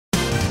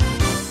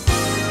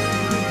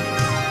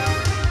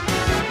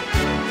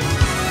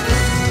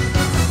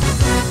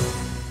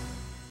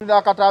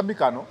Akatambi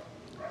kano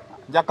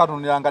nja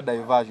katuniranga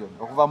diversion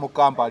okuva mu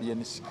Kampala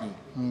yenski.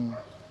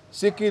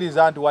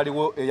 Sikiriza nti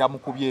waliwo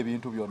eyamukubye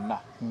ebintu byonna.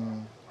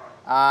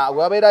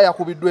 Wabeera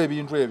yakubiddwa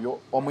ebintu ebyo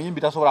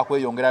omuyimbi tasobola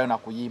kweyongerayo na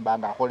kuyimba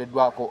nga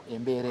akoleddwako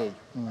embeera eyo.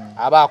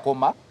 Aba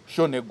akoma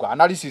shonegwa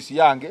analysis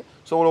yange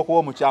sobola okuba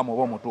omukyamu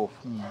oba omutuufu.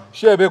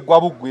 Shebe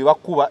gwa bugwe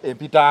bakuba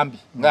empitambi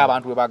nga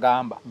abantu we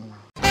bagamba.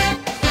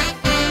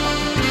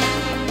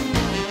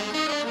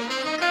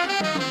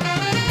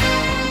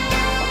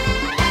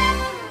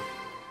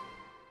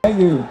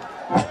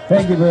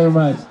 Thank you very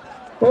much.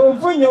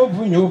 Ofunye.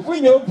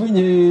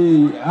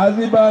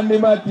 Azibande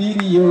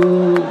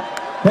material.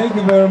 Thank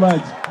you very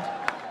much.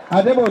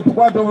 Adebo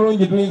tukwata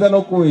obulungi tuyinza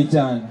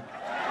n'okuweekyanga.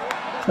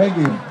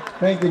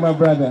 Thank you my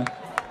brother.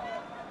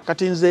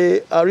 Kati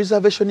nze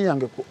reservation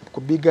yange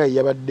ku biga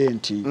yabadde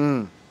nti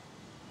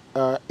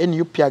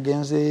NUP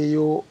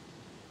agenzeeyo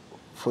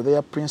for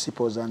their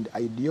principles and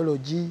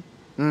ideology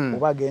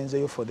oba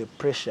agenzeeyo for the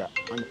pressure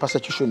and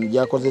persecution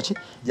gyakoze ki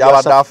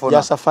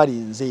ya safari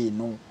nze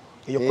eno.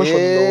 Eyo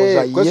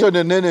question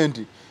enene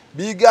nti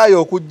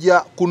bigayo okujja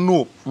ku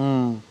NUP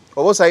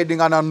oba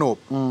sidinga na NUP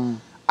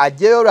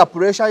ajeyo la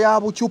pressure ya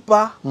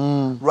buchupa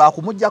lwa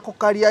kumujjako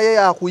kaliya ye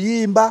ya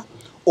kuyimba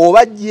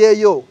oba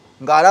jeyo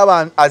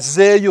ngalaba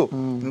azeyo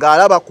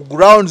ngalaba ku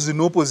grounds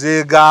NUP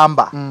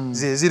zegamba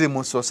zeziri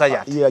mu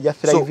society ya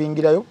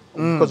thrivingirayo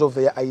because of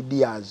their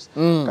ideas.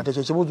 Kati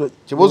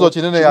kibuzo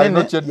kinene ya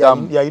ino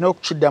kyeddamu ya ino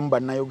kiddamu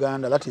banna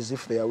Uganda, that is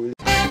if they are willing.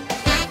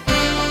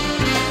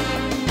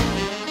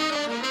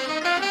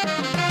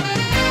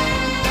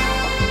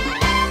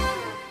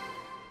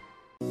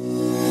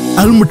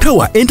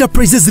 Almutawa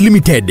Enterprises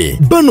Limited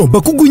bano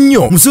bakugu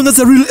nnyo musonga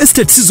za real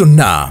estate season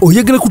na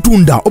oyagala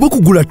kutunda oba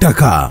kugula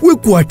ttaka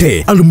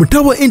wekwate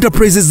Almutawa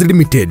Enterprises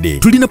Limited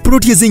tulina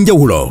ploti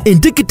ez'enjawulo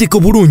enteketeko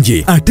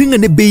bulungi ate nga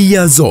ne bbeeyi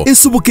yaazo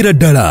esobokera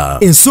ddala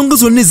ensonga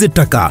zonna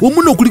ez'ettaka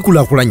wamu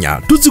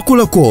n'okulikulaakulanya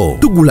tuzikolako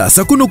tugula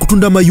sako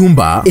n'okutunda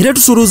amayumba era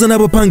tusolooza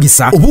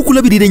n'abapangisa oba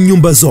okulabirira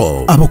ennyumba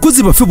zo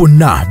abakozi baffe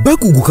bonna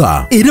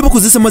bakuguka era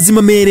bakozesa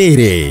mazima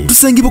meereere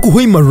tusangibwa ku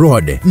Hoima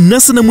Road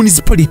Nasana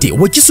Municipality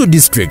Wakiso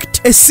District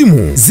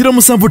Esimu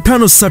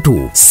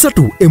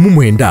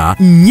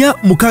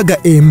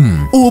 0757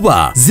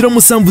 oba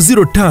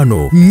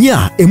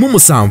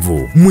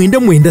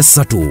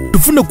 0705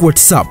 tufuna ku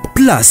WhatsApp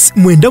plus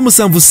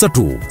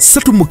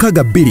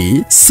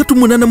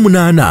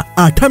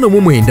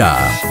 973623888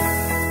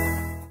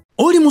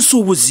 Oli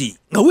musuubuzi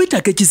nga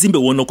weetaaga ekizimbe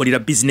w'onookolera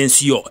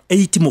bizinensi yo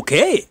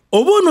eyitimuke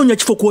oba onoonya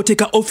kifo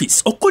kw'oteeka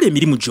office okukola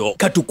emirimu gyo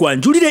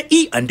katukwanjulire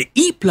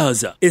E&E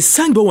Plaza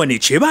essangibwa wano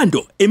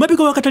ekyebando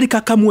emabega w'akatale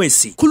ka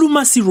Kamwesi ku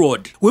Lumasi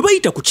Road we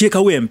bayita ku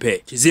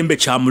Kyekawempe kizimbe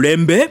kya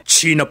mulembe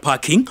kirina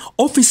parking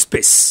office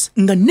space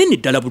nga nnene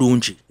ddala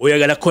bulungi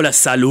oyagala kola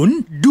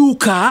saloon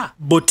duuka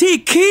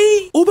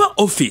boutique oba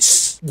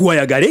office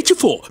gw'ayagala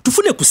ekifo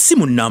tufune ku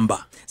simu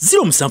namba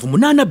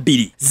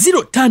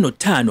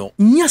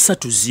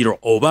 0782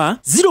 oba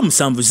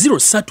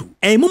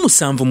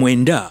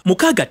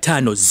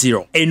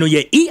 0703 eno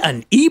ye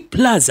E&E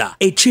Plaza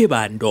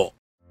ekyebando.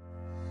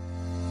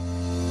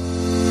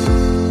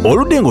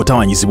 Oludde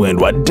ng'otawanyizibwa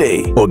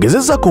endwadde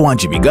ogezezzaako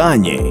wangi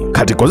biganye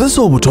kati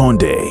kozesa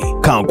obutonde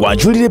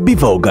kankwanjulire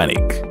Biva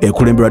Organic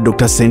ekulemberwa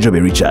Dr. Senjobe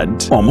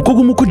Richard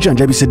omukugu mu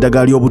kujjanjabisa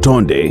eddagala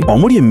ly'obutonde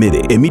omuli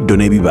emmere emiddo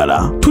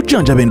n'ebibala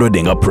tujjanjaba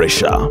endwadde nga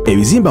pressure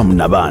ebizimba mu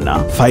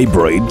nabaana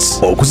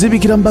fibroids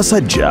okuzibikira mu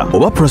basajja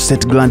oba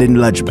prostate gland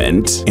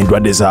enlargement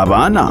endwadde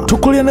z'abaana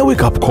tukolera ne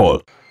wake up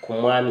call ku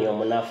mwami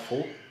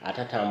omunafu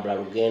atatambula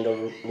lugendo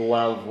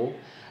luwanvu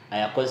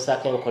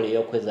ayakozesako enkola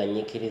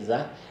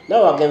ey'okwezannyikiriza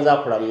nawe wagenza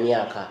akula mu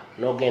myaka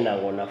n'ogenda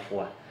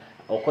ng'onafuwa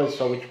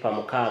okozesa obucupa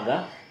 6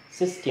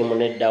 sisitimu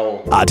neddawo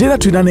ate era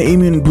tulina ne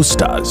immune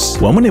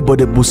boosters wamu ne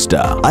body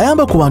booster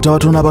ayamba ku bantu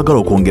abatono abagala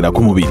okwongera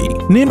ku mubiri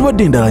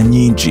n'endwadde endala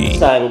nnyingi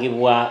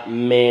tusangibwa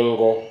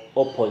Mengo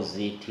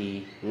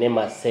opposite ne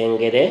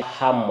Masengere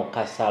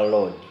Hamukasa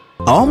Road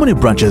awamu ne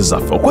branches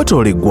zaffe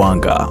okwetoola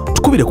eggwanga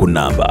tukubire ku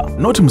namba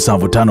noti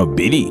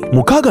 752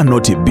 mukaaga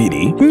noti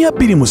 2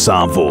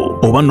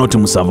 427 oba noti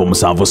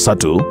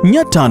 773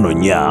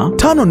 454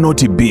 5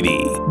 noti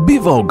 2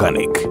 Biva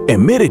Organic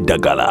emmere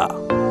eddagala.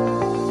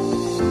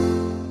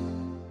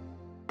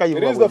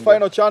 It is the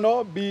final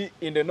channel, be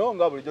in the know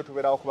nga bulijjo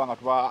tubeerawo kubanga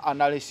tuba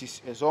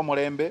analysis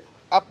ez'omulembe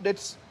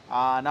updates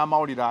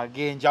n'amawulire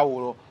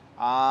ag'enjawulo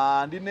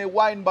ndine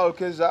wine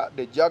balkeza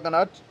the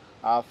juggernaut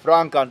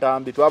Frank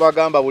Ntambi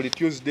twabagamba buli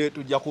Tuesday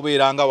tujja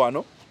kubeeranga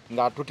wano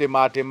nga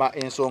tutematema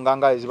ensonga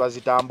nga eziba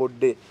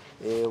zitambudde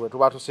we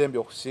tuba tusembye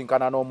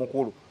okusinkana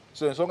n'omukulu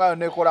so ensonga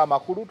yonna ekola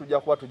amakulu tujja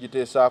kuba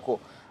tugiteesaako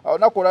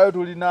nakolayo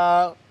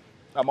tulina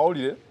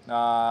amawulire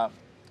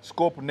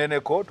scope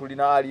neneko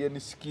tulina alien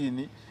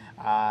skin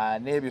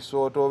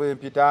n'ebisooto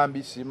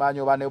b'empitambi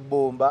simanyi oba ne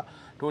bomba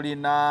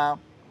tulina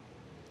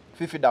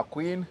Fifi da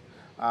Queen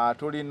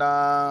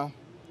tulina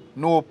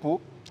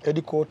Nopu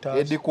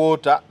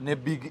Headquarter ne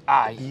Big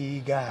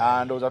Eye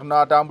ndoza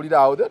tunatambulira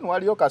awo then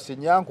waliyo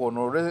Kasenyanko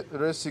ono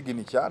re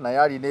signature naye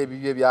alina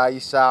ebibye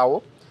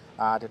byayisaawo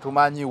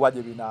tetumanyi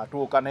waje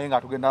binatuuka naye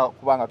nga tugenda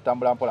kubanga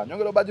tutambula mpola.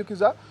 Nyongera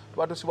obajukiza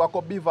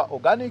tubatusibwako Biva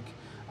Organic,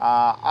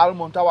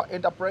 Almond Tower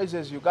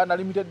Enterprises Uganda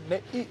Limited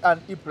ne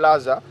E&E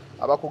Plaza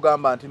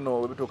abakugamba nti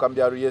no bituuka mu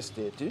bya real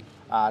estate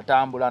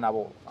atambula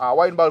nabo.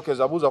 Wine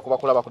Balkeza buuza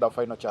kubakulaba ku the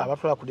final channel.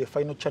 Abatula ku the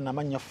final channel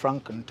amanya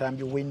Frank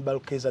Ntambi, Wine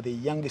Balkeza, the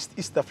youngest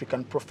East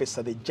African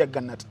professor, the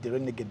juggernaut, the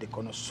renegade, the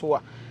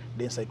connoisseur,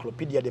 the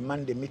encyclopedia, the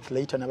man, the myth,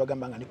 later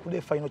nabagamba nga ku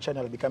the final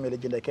channel become a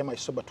legend. I came I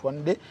saw but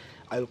one day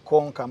I'll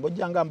conquer.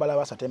 Mbojanga mbala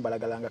basatemba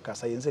lagalanga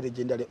kasa yenze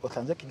legendary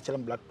author nze kikichela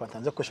Black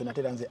Panther nze question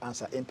ateranze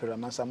answer Emperor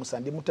Mansa Musa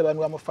ndi mutabani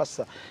wa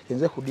Mufasa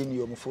yenze kudini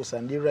yo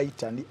Mufusa ndi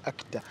writer ndi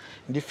actor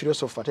ndi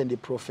philosopher ndi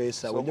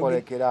professor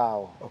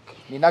wenjogekerao. Okay.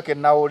 Ninake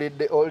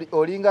nawolidde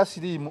olinga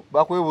sirimu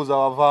bakwebuza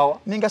wavawa.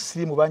 Ninga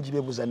sirimu banji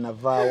bebuza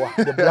navawa.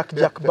 The Black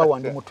Jack Bawa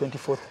ndi mu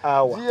 24th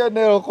hour.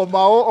 GNL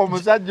komao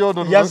omusajja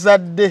ono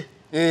yazadde.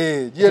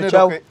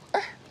 GNL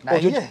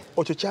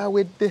ocho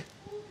chawedde.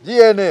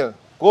 GNL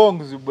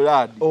Kongs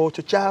blood.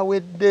 Ocho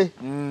chawedde.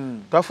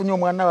 Twafunye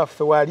omwana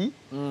waffe wali.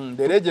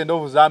 The legend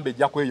of Zambia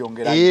ja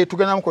kweyongera.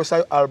 Tugenda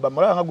mukosayo album.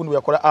 Ola nga gundu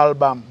yakola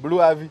album.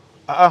 Blue Avi.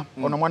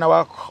 Ono mwana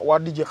wa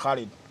DJ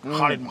Khalid.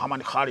 Khalid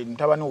Muhammad Khalid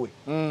mtabani we.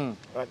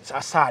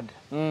 Asad.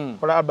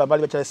 Kola album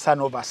bali bacha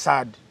Son of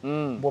Asad.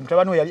 Bo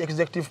mtabani we yali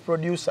executive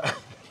producer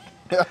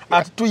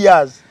at 2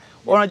 years.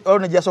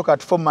 Ona jasoka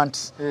at 4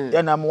 months.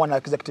 Yana mwana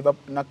executive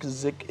na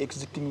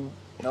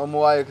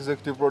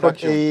executive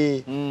production.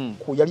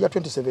 Ku yali ya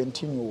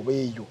 2017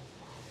 obeyo.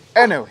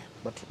 Anyway,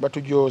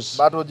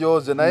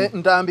 batujoze naye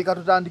Ntambi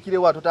katutandikire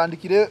wa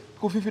tutandikire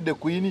ku Fifi the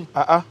Queen.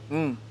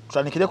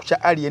 Tutandikire ku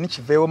cha Alien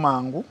kiveewo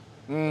mangu.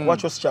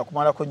 Kwacho si kya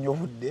kumalako nnyo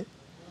budde.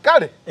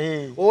 Kale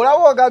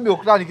olabo ogambye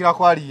okutandikira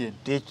ku Alien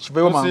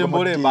tekiveewo mangu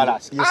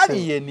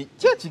Alien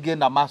kye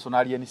kigenda maaso na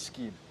Alien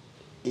skin.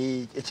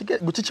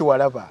 Bukichi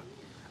walaba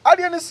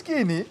Alien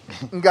skin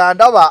nga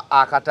ndaba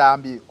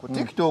akatambi ku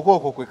TikTok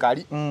okwo kwe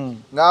kali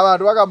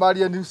ng'abantu bagamba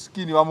Alien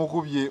skin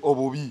bamukubye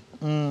obubi.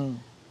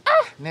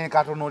 Ne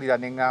katonolira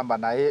nengamba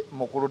naye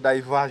mukulu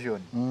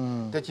diversion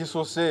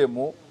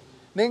tekisoseemu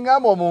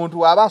nengamba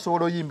omuntu aba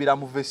asobola oyimbira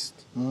mu vest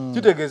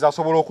kitegeeza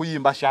asobola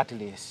okuyimba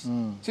shirtless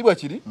si bwe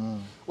kiri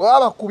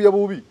waba kubye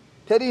bubi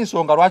teri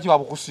nsonga lwaki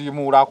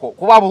babukusiimuulako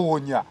kuba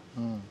buwonya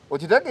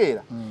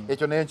okitegeera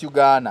ekyo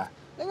n'enkigaana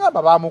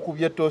nengamba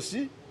bamukubye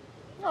tosi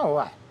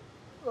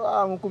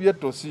bamukubye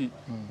tosi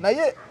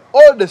naye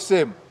all the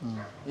same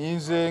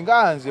inze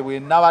nganze bwe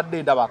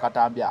nabadde ndaba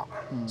akatambi ako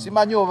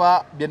simanyi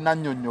oba bye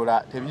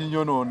nannyonnyola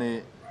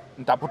tebinyonone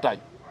ntaputayo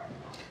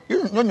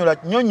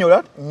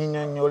nyonyola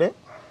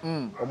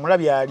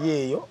omulabi ali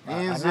eyo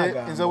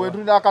inze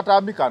wetulina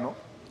akatambi kano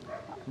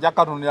nja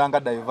katunira nga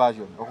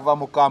diversion okuva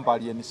mu kampa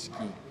Alien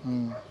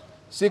skin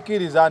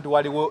sikiriza nti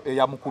waliwo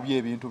eyamukubye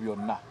ebintu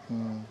byonna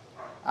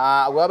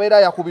wabeera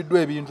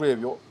yakubiddwa ebintu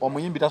ebyo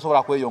omuyimbi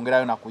tasobola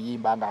kweyongerayo na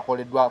kuyimba nga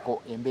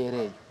akoleddwako embeera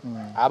eyo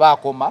aba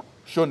akoma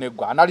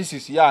shonegwa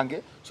analysis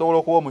yange sobola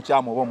okuba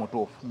omukyamu oba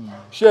omutuufu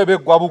shebe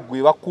gwa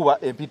buggwe bakuba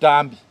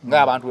empitambi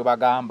nga abantu we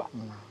bagamba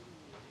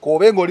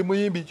kobe ng'oli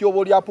muyimbi ki oba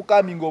oli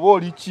upcoming oba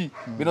oli ki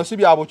bino si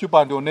byabo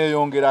kyupa ndi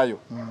oneeyongerayo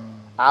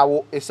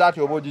awo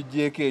esaati oba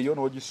ogiggyeko eyo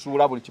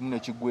n'ogisuula buli kimu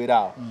nekiggwera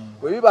awo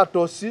bwe biba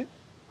tosi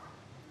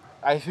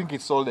I think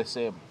it's all the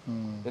same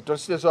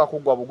etosi tesobola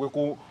kuggwa bugwe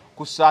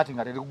ku saati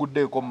nga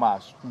teriguddeeko mu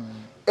maaso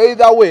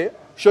either way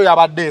show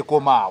yabaddeeko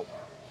maawo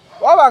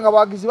wabanga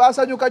abawagizi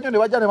basanyuka nnyo ne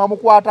bajja ne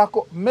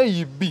bamukwatako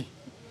maybe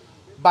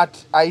but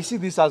I see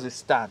this as a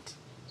stunt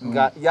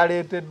nga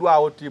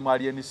yaleeteddwawo tiimu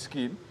Alien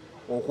skin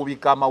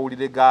okubika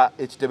amawulire ga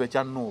ekitebe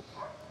kya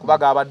Nuupu kuba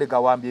gaabadde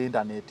gawambye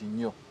internet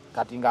nnyo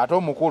kati ng'ate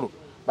omukulu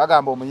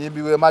bagamba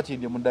omuyimbi we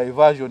Makindi mu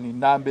diversion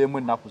nnamba emu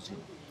ennaku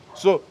zino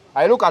so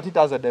I look at it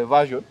as a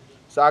diversion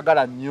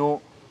saagala nnyo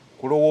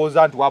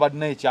kulowooza nti wabadde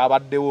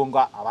nekyabaddewo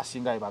nga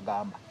abasinga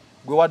bagamba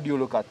gwe what do you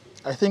look at?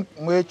 I think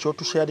mwekyo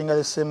tusharinga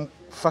the same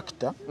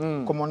factor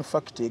common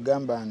factor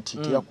egamba nti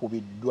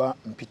teyakubiddwa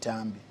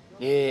mpitambi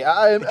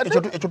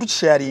ekyo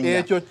tukisharinga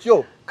ekyo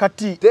kyo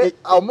kati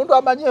omuntu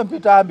amanyi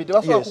empitambi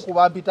tebasobola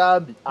kukuba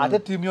mpitambi ate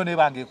tiimu yo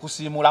nebanga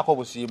ekusiimulako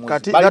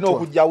busiimuzi balina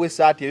okugyawo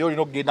esaati eyo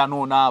olina okugenda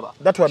n'onaaba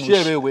that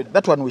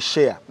one we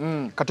share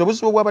kati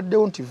obuzibu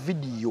bwabaddewo nti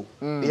vidiyo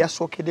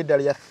eyasookedde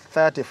ddala ya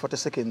 30-40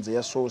 seconds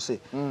eyasoose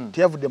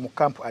teyavudde mu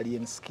camp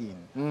Alien skin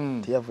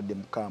teyavudde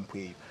mu camp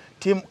eyo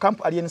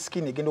Camp Alien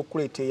skin egenda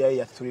okuleeta eyayo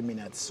ya 3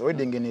 minutes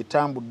already ngene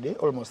etambudde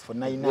almost for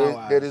 9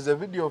 hours. There is a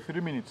video of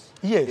 3 minutes.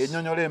 Yes.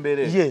 Enyonyola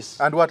embeera.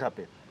 Yes. And what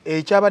happened?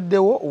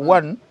 Ekyabaddewo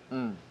one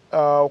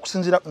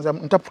okusinzira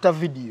ntaputa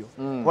video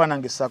kuba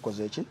nange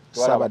saakoze eki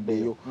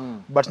saabaddeyo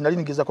but nali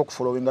nigezako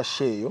okufollowinga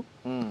sheeyo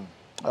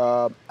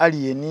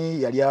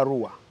Alien yali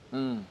Arua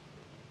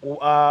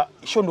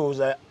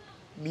shondowooza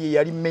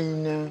yali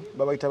main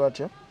babayita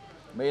batya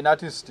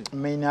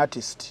main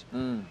artist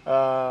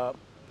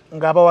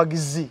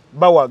ng'abawagizi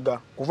bawaga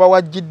kuva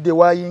wajjidde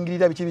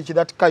wayingirira biki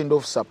that kind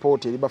of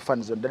support eri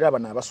bafans ddala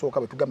abana abasooka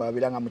bwe tugamba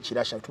babeeranga mu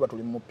kirasha tuba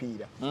tuli mu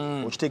mupiira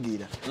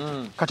okitegeera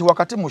kati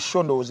wakati mu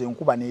shondowooza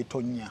enkuba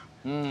n'etonnya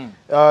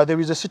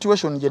there is a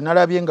situation gye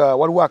nalabye nga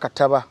waliwo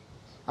akataba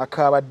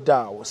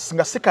akabaddawo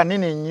singa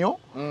sikanene nnyo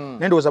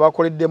nendoza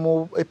bakoledde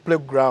mu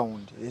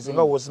playground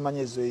ezinga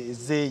wozimanye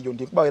ezeeyo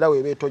ndi kuba era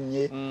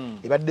webetonye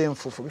ebadde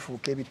enfufu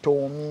bifuuka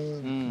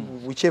ebitoomi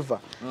whichever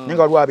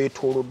nenga waliwo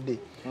abeetoolodde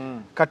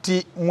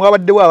kati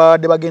mwabaddewo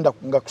ababadde bagenda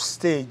nga ku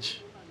stage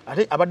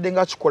ate abadde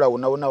nga akikola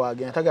wonna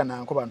wagenda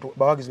tagananko bantu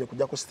bawagizi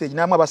bekujja ku stage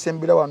namwe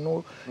abasembera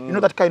wano you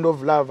know that kind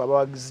of love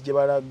abawagizi gye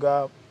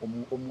balaga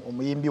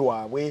omuyimbi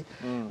waabwe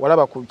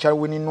walaba ku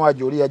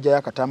kyawinninwajo oli yajjayo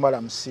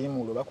akatambala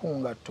musiimulo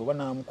bakungatto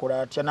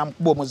banamukola atya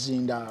namukuba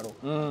omuzindaalo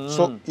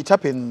so it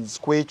happens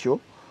ku ekyo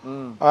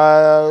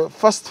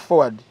fast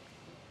forward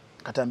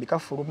katambi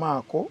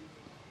kafulumaako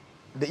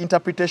the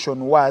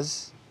interpretation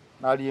was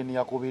alien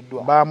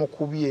yakubiddwa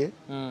bamukubye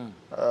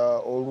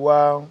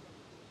olwa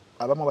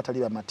abamu batali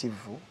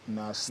bamativu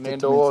na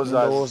statement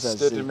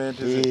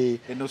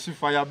eno si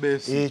fire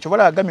base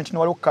chovala agambye nti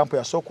waliwo kampo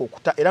yasooka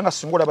okuta era nga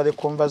singa olaba the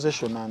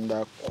conversation and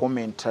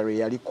commentary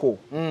yaliko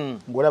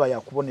ng'olaba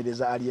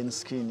yakubonereza alien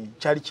skin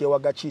kyali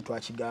kyewaga kiitwa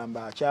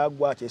akigamba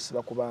kyagwa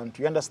kyesiba ku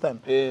bantu you understand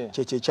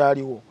kyekyo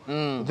ekyaliwo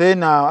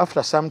then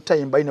after some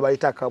time balina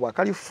balita akabwa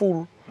akali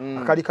full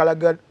akali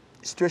kalaga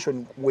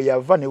situation we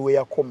yava ne we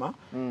yakoma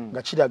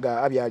nga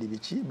kiraga abyali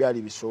biki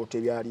byali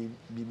bisoote byali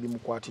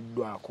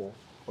bimukwatiddwako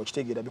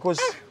okitegeera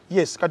because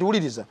yes kati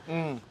wuliriza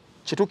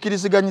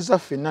kitukiriziganyiza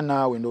ffenna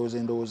naawe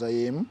ndowooza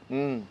yemu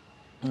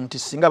nti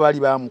singa bali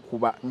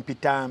bamukuba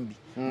mpitambi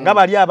nga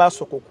bali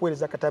abasooka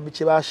okuweereza katambi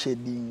kye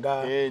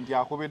bashedinga nti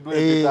akubiddwa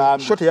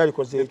empitambi shot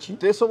yalikoze eki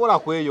tesobola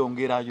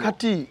kweyongerayo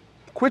kati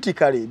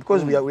critically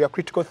because we are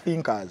critical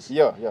thinkers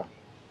yeah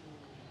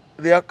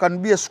there can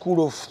be a school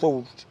of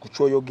thought ku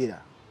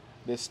kyoyogera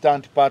the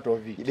stunt part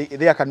of it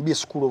there can be a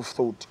school of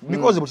thought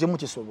because butimu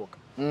kisoboka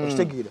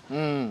okitegeera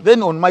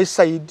then on my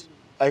side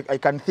I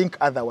can think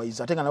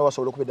otherwise. Atenga nawe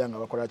wasobola okubedanga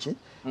bakola ki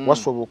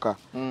wasoboka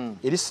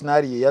eri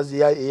scenario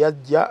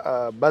eyajja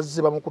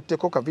bazze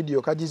bamukutteko ka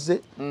video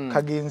kagize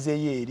kagenze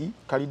yeri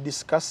kali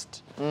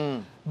discussed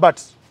but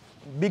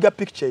bigger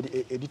picture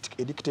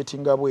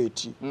dictating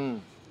abweti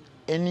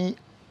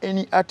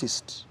any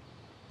artist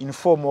in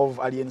form of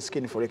alien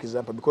skin for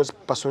example because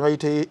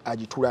personality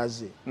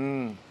agitulaze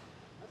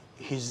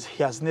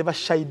he has never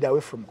shied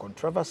away from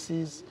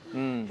controversies.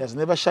 He has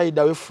never shied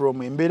away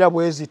from embeera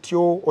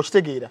bwezityo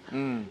okitegeera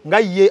nga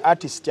ye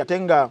artist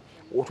atenga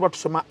otuba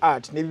tusoma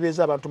art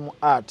nebibeeza abantu mu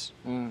art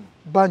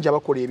banji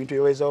abakola ebintu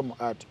ebiweezawo mu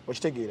art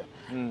okitegeera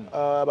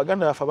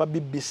baganda bafe aba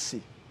BBC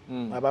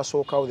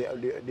abasookawo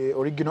the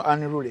original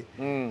unruly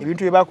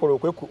ebintu byebakola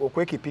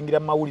okwekipingira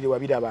mu mawulire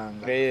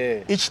wabirabanga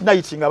each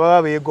night nga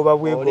baba beegoba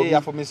oli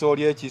yafumisa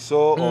oli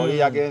ekiso oli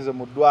yagenze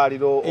mu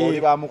ddwaliro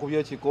oli bamukubye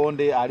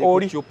ekikonde ali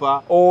ku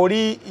cupa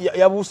oli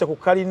yabuuse ku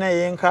kalina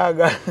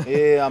yenkaaga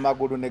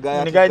amagulu ne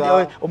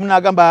gayatika omuntu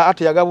agamba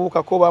ate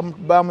yagabuukako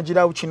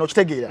bamugirawo kino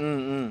kitegeera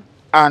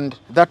and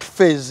that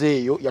phase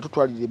eyo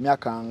yatutwalira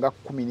emyaka nga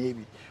 12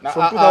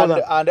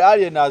 and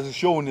Alien has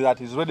shown that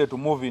he's ready to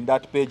move in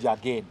that page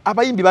again.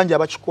 Abayimbi banje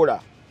abakikola.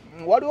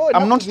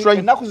 I'm not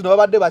trying. Naku zino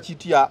babadde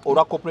bakitia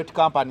olwa corporate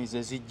companies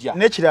ezijja.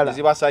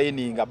 Eziba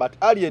signing but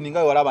Alien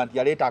nga walaba nti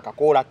yaleta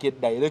akakola ke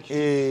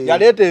direction.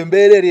 Yaleta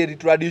embeere eri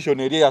tradition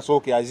eri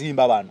yasooke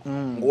azimba bano.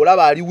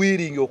 Ngolaba ali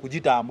willing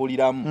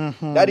okugitambuliramu.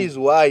 That is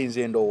why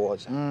nze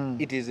ndowooza.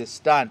 It is a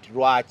stunt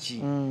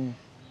lwaki.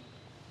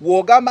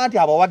 Wogamba nti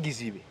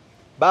abawagizi be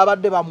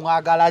babadde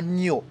bamwagala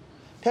nnyo.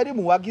 Teri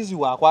muwagizi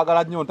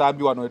wakwagala nnyo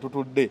Ntambi wano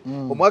etutudde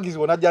omuwagizi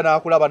wonajja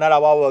nakulaba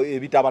nalaba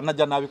ebitaba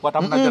najja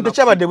nabikwata munajja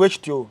kyabadde bwe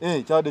kityo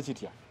kyabadde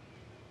kitya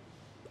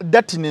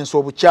datinensi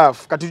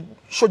obuchafu kati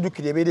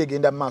shojukire ebeera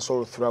egenda maaso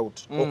all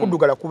throughout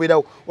okuddugala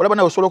kubeerawo olaba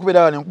nawe osobola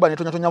okubeera nkuba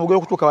netonyatonnya mugero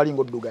okutuuka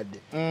balinga oddugadde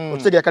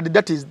okitegeera kati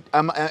that is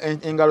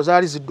engalo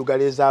zaali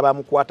ziddugala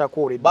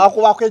ezaabamukwatako oledde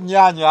bakubako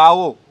ennyaanya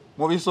awo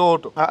mu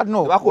bisooto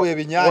bakuba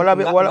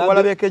ebinyaanya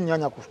walabeko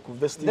ennyaanya ku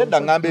vesti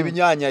nedda ngamba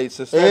ebinyaanya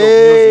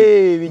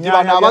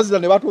isesebana abazira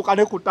ne batuuka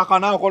ne ku ttaka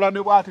nakola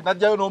ne bwati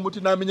najjayo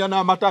n'omuti n'aminya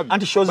n'amatabi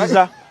anti shows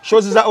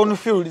za on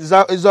field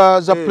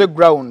za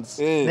playgrounds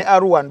ne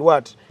aru and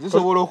what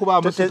zisobola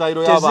okubaamu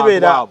sitayiro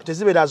y'abantu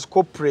tezibeera as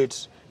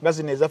corporate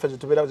ngazi nezaffe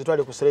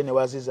zitwale ku Serene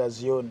waziza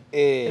zion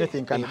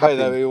anything can happen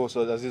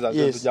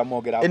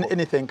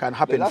anything can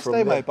happen from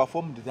there. Last time I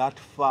performed that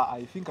far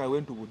I think I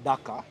went to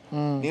Dhaka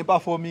ne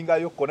performing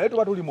ayoko naye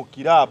tuba tuli mu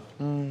kirabu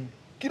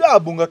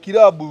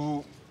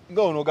kirabu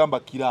nga onogamba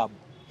kirabu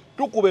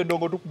tukube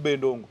ndongo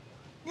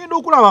ngenda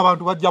okulaba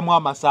abantu bajjamu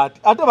amasaati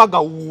ate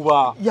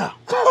bagawuuba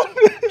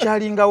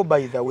kyalingawo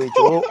by the way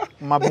kyo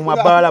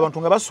mabala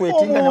abantu nga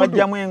baswetinga ne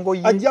bajjamu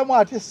engoyi ajjamu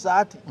ate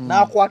saati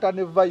n'akwata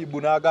ne vibe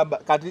n'agamba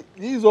kati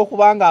yiza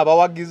okubanga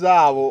abawagiza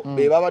abo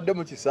be babadde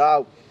mu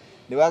kisaawe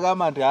ne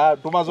bagamba nti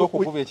tumaze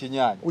okukuba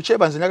ekinyaanya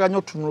ukyeba nze njagala nnyo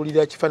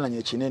otunuulira ekifaananyi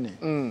ekinene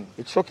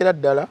ekisookera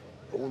ddala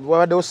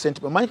wabaddewo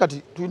sente manyi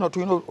kati tulina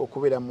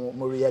okubeera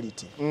mu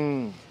reality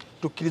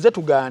tukkirize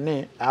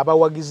tugaane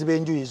abawagizi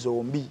b'enjuyi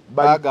zombi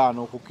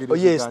bagaana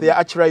okukkiriza yes they are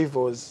arch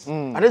rivals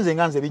ate nze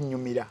nga nze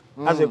binnyumira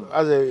as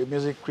a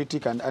music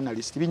critic and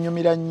analyst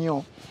binyumira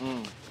nnyo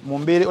mu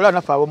mbeere ola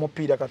nafa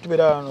ab'omupiira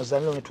katubera wano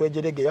zaniro ne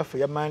twejerege yaffe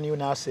ya Man U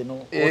na Arsenal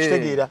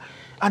okitegeera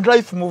and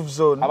life moves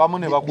on abamu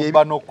ne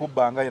bakubba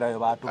n'okubba nga era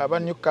batu aba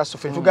Newcastle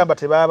fe tugamba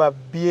tebaba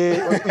bye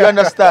you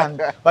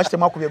understand bashite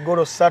mwakubye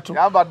golo 3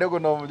 yambadde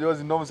guno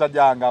omujozi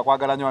n'omusajja nga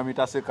akwagala nnyo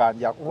amita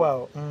sekanja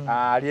wow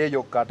ali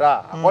eyo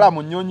kata akola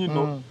mu nnyonyi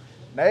no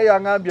naye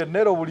yangambye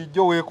nero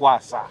bulijjo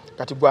weekwasa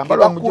kati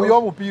gwambala omujozi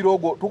omupiira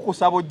ogwo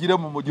tukusaba ojjire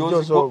mu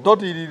mujozi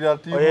totiririra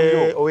tiimu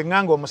yo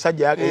owenganga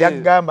omusajja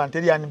yagamba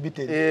nteri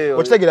unbeaten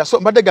okitegeera so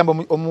mbadde gamba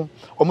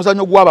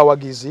omuzanyo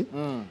gw'abawagizi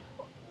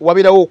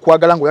wabirawo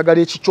okwagala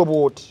ng'oyagala ekikyo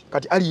bwoti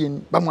kati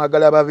alien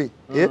bamwagala babe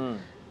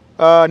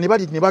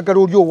ne bagala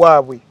oli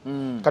owaabwe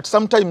kati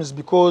sometimes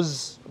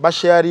because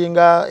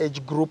basharinga age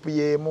group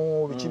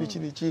yemu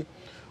biki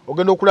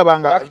ogenda okulaba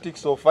nga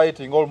tactics of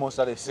fighting almost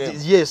are the same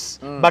yes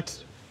but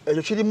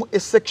ekyo kirimu a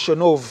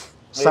section of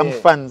some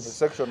fans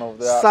section of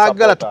their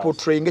saagala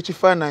tuportraying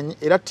ekifaananyi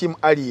era team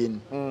alien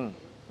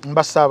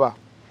mbasaba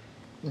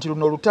nti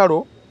luno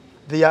olutalo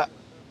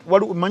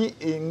manyi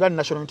nga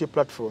national unity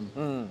platform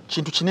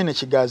kintu kinene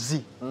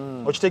kigazi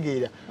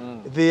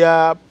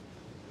okitegeera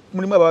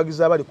mulimu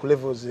abawagizi abali ku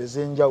levels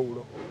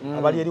ez'enjawulo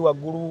abali eri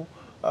waggulu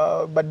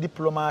ba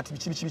diplomat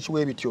biki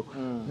webityo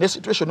ne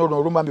situation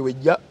olumambi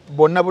wejja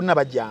bonna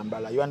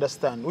bajambala you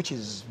understand which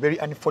is very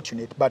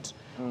unfortunate but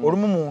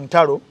olumu mu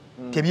ntalo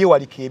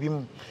tebyewalika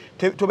ebimu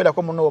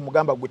toberako muno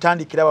omugamba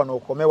gutandikira wano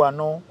okome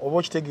wano oba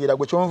okitegeera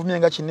gwe kyonvumye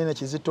nga kinene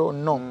kizito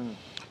no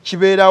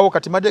kibeerawo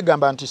kati madde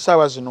gamba nti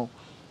saawa zino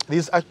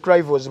these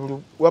archivals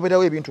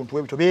waberawo ebintu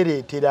ntuwebito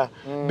bereetera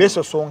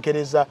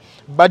besosonkereza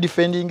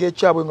badefending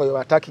ekyabwe nga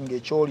attacking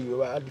ekyoli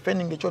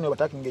defending ekyono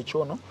attacking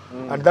ekyono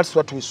and that's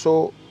what we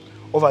saw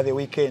over the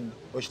weekend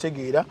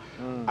okitegeera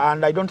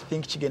and I don't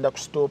think kigenda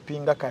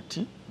kustopinga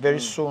kati very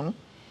soon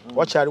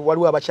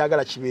waliwo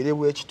abakyagala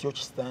kibeerewo ekityo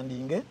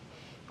kistandinge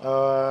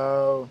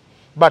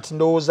but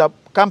ndowooza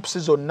campusi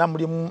zonna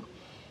mulimu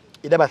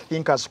era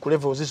bathinkers ku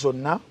levels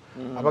zonna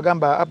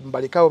abagamba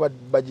balekawo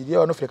bagirya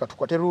wano ffe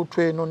katukwate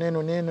ruutwe eno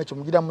neno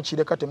kyemugira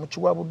mukireka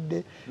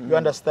temukiwabudde you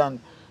understand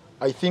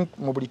I think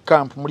mu buli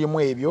camp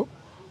mulimu ebyo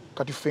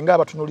kati ffe nga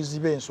abatunulizi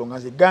b'ensonga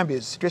nze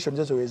gambye situation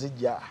zezo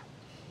wezijja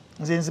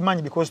nze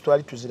nzimanyi because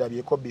twali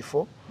tuzirabyeko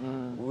before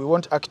we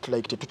won't act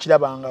like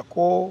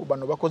tetukirabangako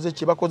bano bakoze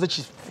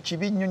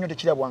kibi nnyo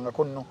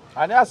tekirabwangako nno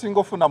ani asinga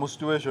ofuna mu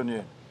situation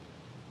ye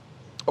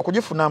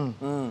okugifunamu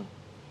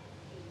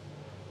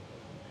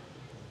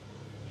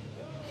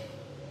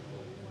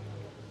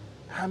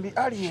Ambi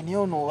alien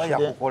ono oba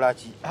yakukola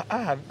ki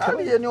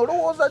alien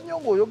olowooza nnyo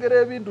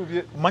ng'oyogera ebintu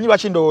bye manyi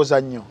lwaki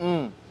ndowooza nnyo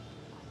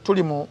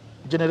tuli mu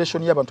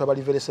generation y'abantu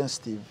abali very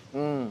sensitive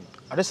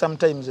ate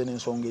sometimes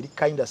ensonga eri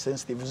kinda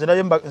sensitive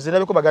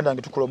nzirabeko baganda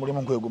bange tukola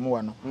omulimu gwe gumu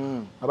wano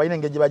abalina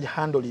engeri gye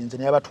bagihandolinze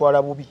naye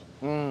abatwala bubi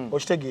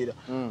okitegeera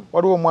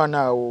waliwo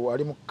omwana awo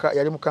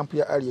yali mu kampu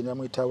ya alien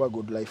bamuyita wa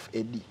good life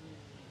ed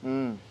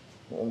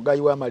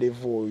omugayi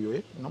w'amalevu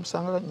oyo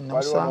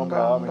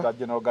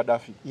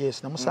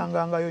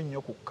namusangangayo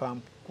nnyo ku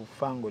kampu ku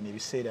fango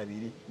n'ebiseera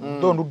biri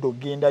ndondudde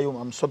ogendayo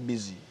I'm so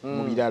busy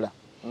mu birala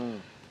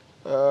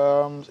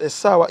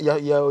essaawa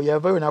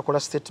yavayo n'akola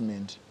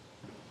statement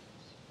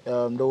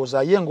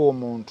ndowooza ye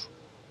ng'omuntu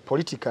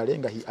politically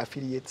nga he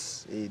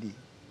affiliates eri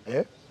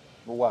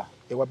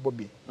ewa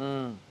Bobby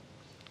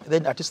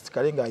then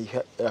artistically nga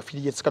he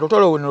affiliates kati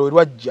otwala olwo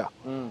lwajja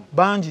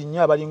bangi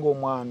nnyo abalinga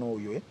omwana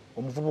oyo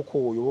omuvubuka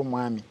oyo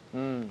w'omwami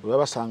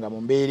webabasanga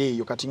mu mbeera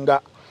eyo kati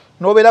nga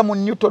nobeera mu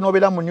Newton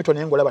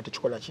naye ng'olaba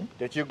tekikola ki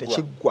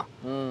tekiggwa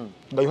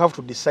nga you have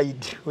to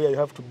decide where you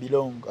have to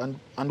belong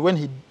and when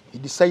he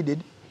decided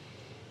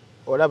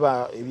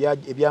olaba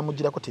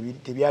ebyamugirako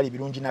tebyali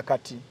birungi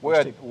nakati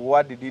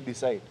what did he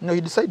decide no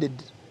he decided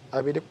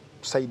abeere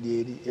side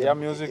eri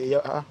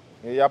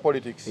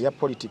eya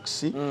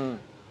politics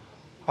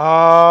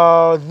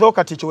though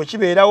kati kyo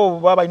wekibeerawo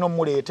baba balina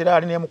omumuleetera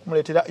ali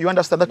nemukumuleetera you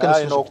understand that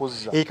kind of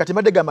kati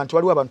mbadde gamba nti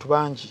waliwo abantu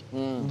bangi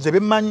nze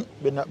bemmanyi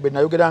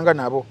benayogeranga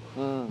nabo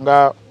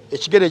nga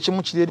ekigere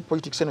ekimu kiri eri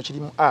politics eno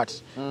kirimu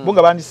art bo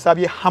nga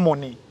bandisabye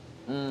harmony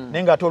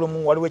naye nga ate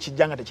olumu waliwo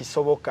ekijja nga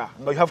tekisoboka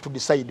nga you have to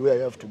decide where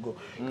you have to go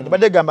kati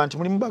mbadde gamba nti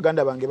mulimu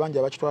baganda bange bangi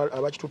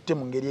abakitutte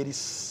mu ngeri eri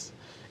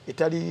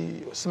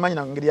etali simanyi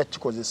na ngeri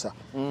yakikozesa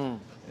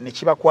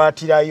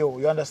nekibakwatirayo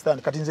you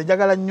understand kati nze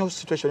njagala nnyo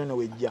situation eno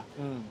wejja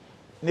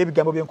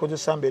n'ebigambo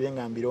byenkozesa mbeere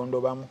nga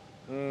mbirondobamu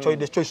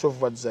the choice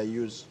of words I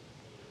use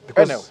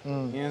because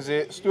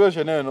nze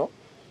situation eno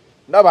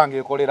ndabanga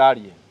ekolera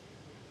alien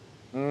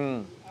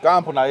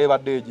kampu naye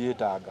ebadde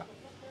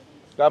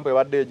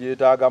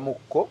egyetaaga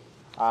mukko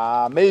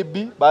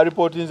maybe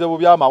baripotinze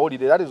bubi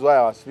amawulire that is why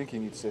I was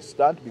thinking it's a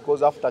stunt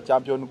because after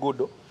champion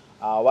Gudo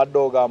wadde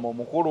ogamba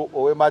omukulu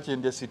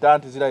ow'emakindi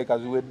stunt zirabika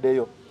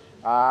ziweddeyo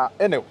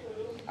anyway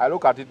I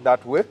look at it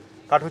that way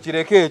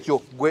katukireke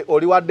ekyo gwe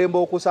oli waddembe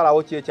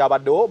okusalawo ki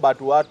ekyabaddewo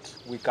but what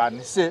we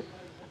can say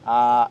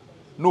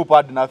Nuupu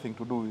had nothing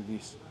to do with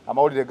this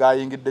amawulire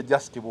gayingidde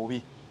just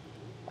bubi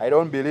I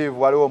don't believe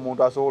waliwo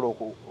omuntu asobola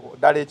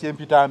ddala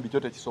ekyempitambi kyo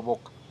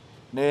tekisoboka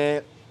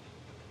ne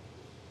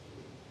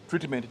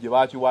treatment gye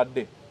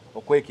bakiwadde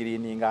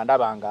okwekiriininga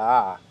ndaba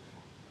nga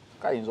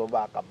kayinza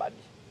oba akabadi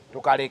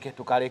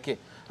tukaleke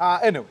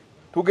anyway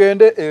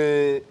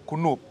tugende ku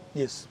Nuup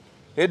yes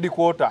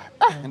headquarter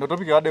eno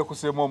topic yadde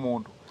kusema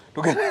omuntu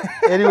tugende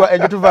eriwa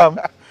ejo tuvaamu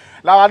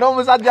laba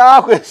n'omusajja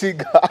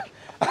wakwesiga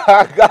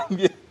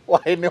agambye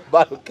waine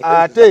baluke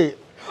ate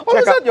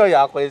omusajja oyo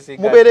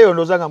akwesiga mubeereyo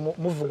ndowooza nga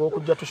muvuga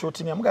okujja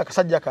tushootinga muga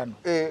akasajja kano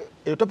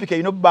eyo topic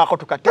erina obbaako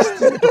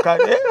tukatesting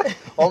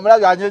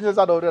omulabi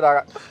anyenyeza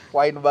n'olera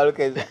waine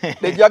baluke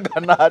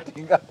nejagana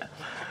atinga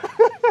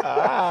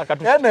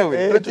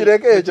anyway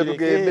tukireke ekyo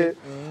tugende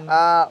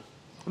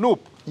Nuup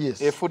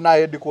efuna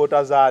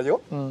headquarter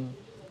zaayo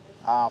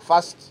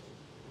first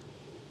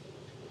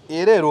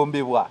era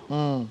erumbibwa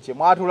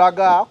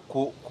kyemwatulaga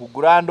ku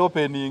grand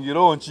opening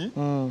launch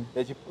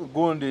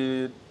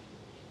ekigundi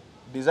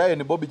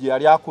design Bobby gye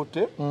yali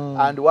akutte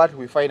and what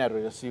we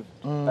finally received.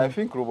 I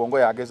think Rubongo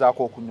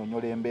yagezaako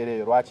okunyonyola embeera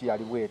eyo lwaki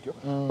yali bwetyo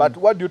but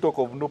what do you talk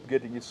of Nuup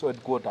getting its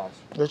headquarters?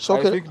 I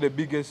think the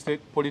biggest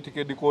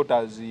political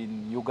headquarters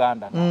in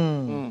Uganda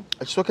now.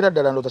 Ekisookera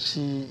ddala ndowooza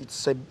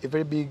it's a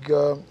very big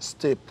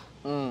step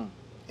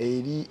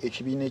eri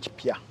ekibiina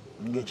ekipya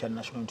ng'ekya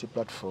National Unity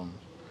Platform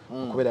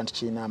okubeera nti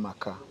kirina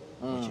amaka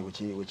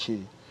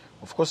wekiri.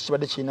 Of course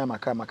kibadde kirina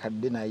amaka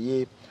amakadde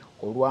naye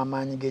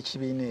olw'amaanyi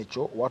g'ekibiina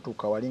ekyo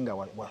watuuka wali nga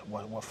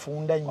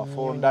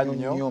wafunda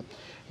nnyo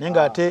naye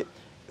ng'ate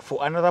for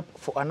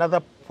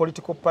another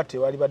political party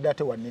wali badde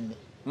ate wanene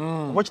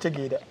oba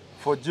kitegeera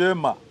for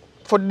Jema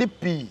for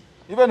DP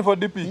even for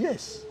DP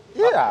yes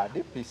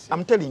DP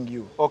I'm telling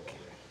you okay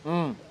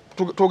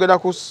tugenda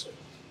ku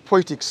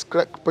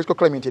political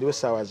climate eriwo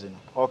essaawa zino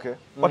okay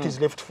what is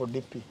left for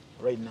DP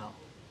right now?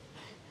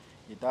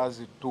 It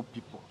has two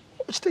people.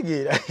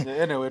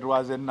 Anyway, it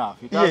was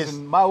enough. It has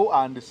Mau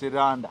and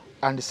Seranda.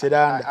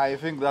 I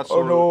think that's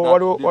all.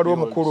 Waliwo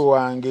mukulu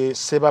wange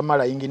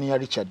Sebamala Engineer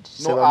Richard.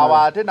 No,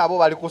 abate nabo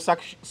bali ku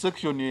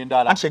section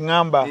endala. Anche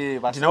ngamba.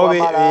 Tinawo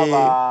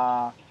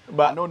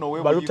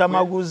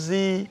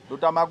Balutamaguzi.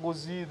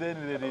 Lutamaguzi, then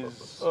there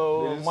is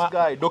this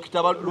guy,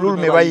 Dr.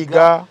 Lulme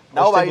Bayiga.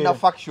 Now I in a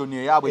faction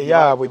yabwe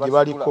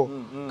gibaliko.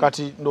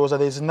 Kati ndoza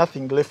there is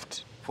nothing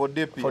left for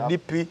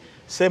DP.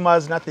 Same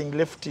as nothing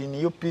left in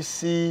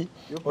UPC.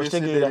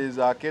 There is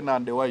a Ken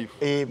and the wife.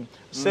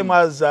 Same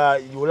as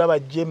Yulaba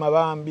Jema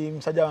Bambi,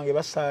 Msaja wange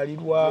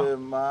basalirwa.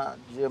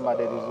 Jema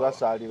there is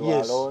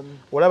basalirwa alone.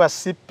 Olaba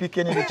CP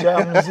Kennedy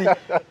Chamzi.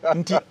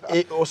 Nti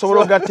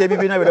osobola gatte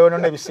ebibina bile wano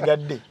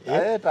nebisigadde.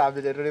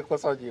 Tabire tuli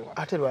kosojiwa.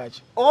 Ate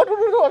lwaki?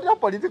 Otululira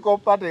political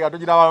party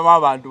gatugira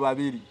abantu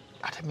babiri.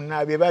 Ate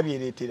munabye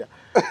babireetera.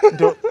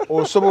 Nto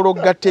osobola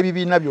okugatta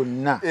ebibiina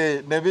byonna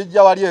ne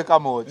bijja wali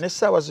ekamoja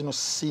n'essaawa zino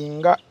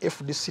singa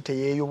FDC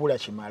teyeeyubula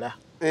kimala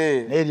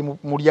naye eri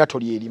mu lyato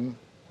lyerimu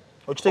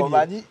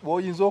omanyi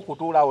bw'oyinza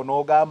okutuulawo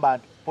n'ogamba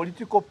nti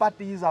political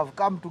parties have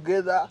come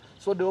together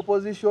so the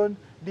opposition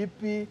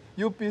DP,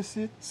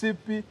 UPC,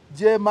 CP,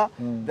 Jema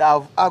they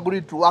have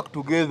agreed to work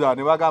together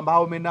ne bagamba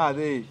how many are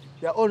they?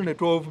 They are only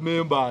 12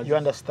 members. You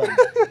understand?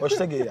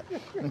 Okitegeera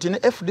nti ne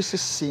FDC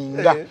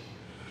singa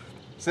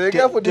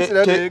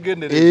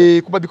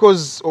kuba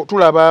because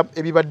tulaba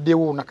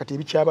ebibaddewo nakati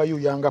ebikyabayo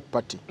yanga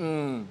party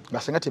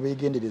basenga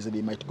tebeegendereze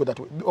they might go that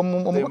way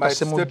omubaka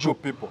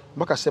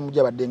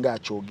Ssemujju abadde nga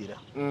akyogera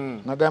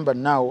nagamba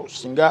now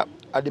singa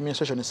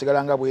administration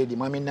esigalanga bwedi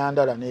Mwami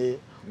Nandala ne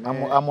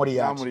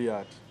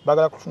Amuriat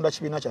bagala kutunda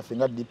kibiina kyaffe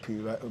nga DP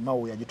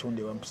Mao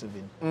yagitunde wa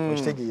Museveni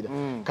okitegeera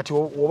kati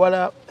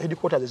obala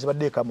headquarters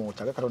zibadde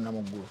ekamoota Katonda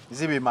mu ggulu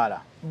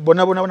zibimala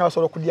bona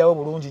basobola okudyawo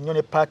bulungi nnyo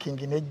ne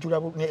parking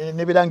nejjula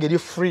nebiranga eri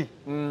free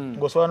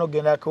ng'osobola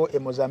n'ogendako e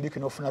Mozambique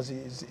n'ofuna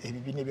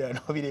ebibiina ebirala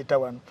n'obireeta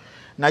wano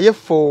naye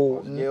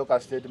fo nyeyo ka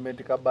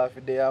statement ka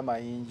birthday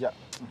y'amayinja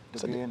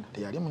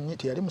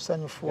teyali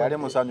musanyufu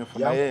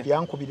naye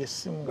yankubira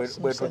essimu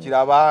bwe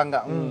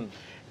tukirabanga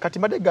kati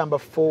mbadde gamba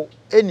for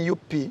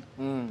NUP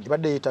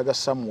ibadde yeetaaga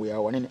somewhere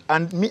wanene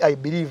and me I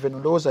believe eno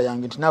ndowooza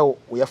yange nti nawe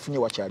weyafunye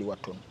wakyali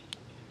watono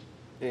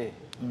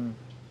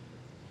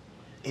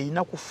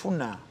erina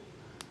kufuna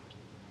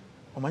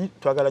omanyi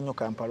twagala nnyo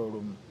Kampala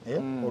olumu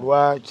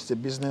olwa kise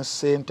business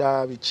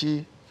center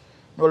biki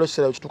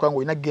n'olwekisera ekituuka nga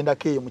olina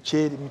kugendako eyo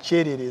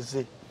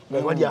mukyerereze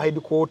nga wali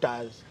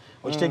headquarters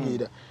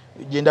okitegeera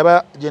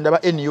gyendaba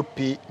NUP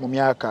mu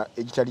myaka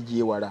egitali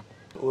gyewala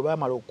we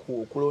baamala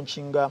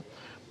okulaunchinga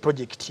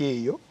project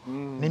eyo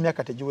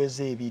n'emyaka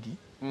tegiweze ebiri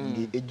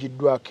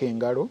ng'eggiddwako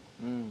engalo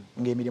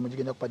ng'emirimu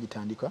gigenda kuba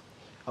gitandika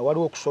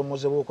awaliwo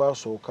okusoomozebwa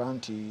okwasooka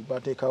nti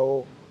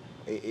bateekawo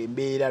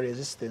embeera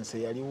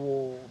resistance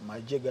yaliwo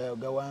majje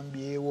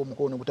gawambyewo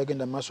omukono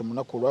gutagenda mu maaso mu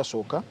lunaku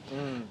olwasooka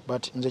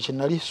but nze kye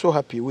nali so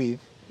happy with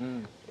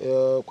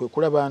kwe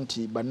kulaba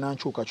nti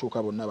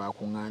bannankyukakyuka bonna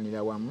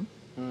bakuŋŋaanira wamu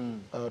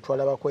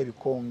twalabako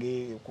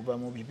ebikonge okuva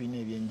mu bibiina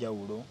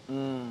ebyenjawulo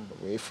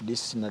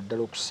FDC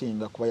naddala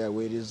okusinga kuba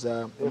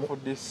yaweereza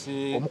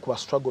omu ku ba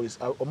struggles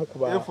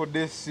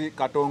FDC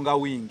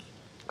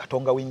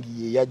Katonga wingi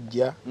ye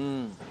yajja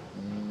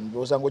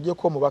ndowooza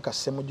ng'ogyeko omubaka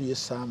Ssemujju ye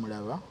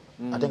saamulaba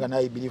ate nga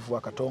naye believe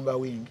akatonga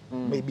wing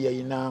maybe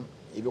ayina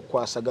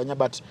ebyokwasaganya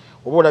but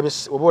oba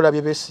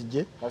olabye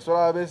Besigye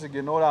kasola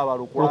Besigye n'olaba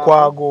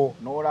Lukwago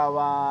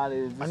n'olaba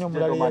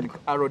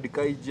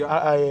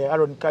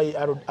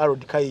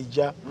Arod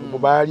Kaija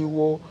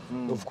baaliwo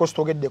of course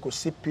togedde ku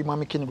CP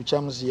Mwami Ken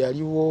Luchamuzi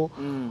yaliwo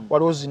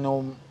waliwo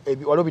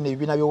bino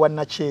ebibiina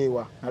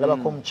by'Owannakyewa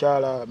nalabako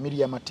omukyala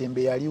Miriam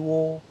Matembe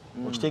yaliwo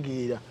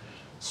okitegeera.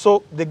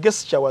 So the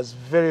gesture was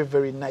very,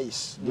 very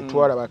nice.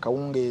 Gitwala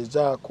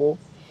bakawungeezaako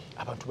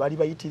abantu bali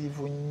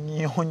bayitirivu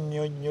nnyo.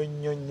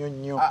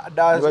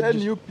 Does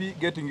NUP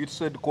getting its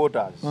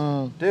headquarters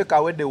take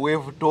away the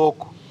wave talk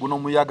guno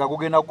muyaga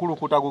gugenda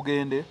kulukuta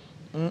gugende?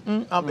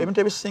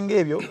 Ebintu ebisinga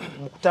ebyo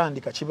mu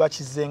kutandika kiba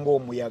kizenga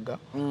omuyaga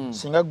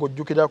singa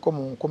gojjukirako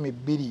mu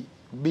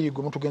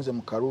 2020 tugenze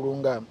mu kalulu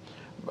nga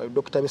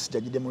Dr. Besigye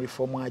agidde mu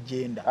reform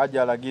agenda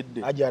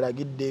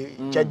ajalagidde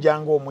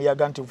kyajjanga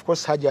omuyaga nti of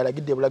course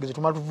ajalagidde bulagizi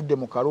tumala tuvudde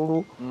mu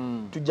kalulu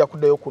tujja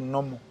kuddayo ku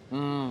nnomo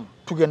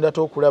tugenda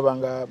to okulaba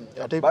nga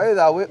ate by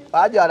the way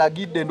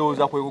ajalagidde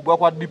ndowooza kwe kugwa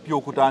kwa DP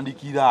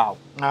okutandikira awo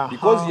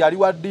because yali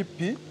wa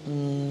DP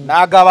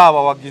n'agaba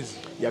abawagizi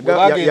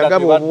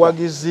yagaba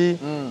obuwagizi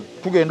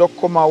tugenda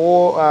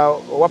okukomawo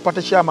owa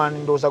party chairman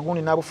ndowooza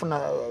gundi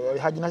n'abufuna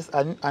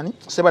ani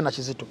Seba na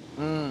Kizito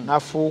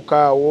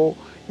n'afuukaawo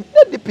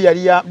DP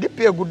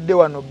egudde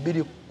wano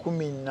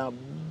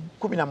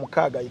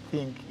 2016 I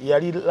think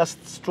yali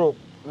last stroke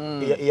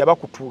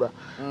yabakutula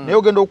naye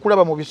ogenda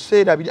okulaba mu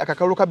biseera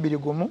akakalulu ka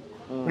 20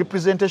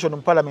 representation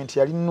mu parliament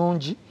yali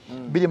nnungi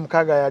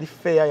 2016 yali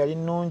fair yali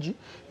nnungi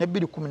ne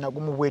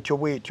 2011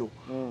 bwetyo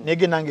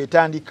negenda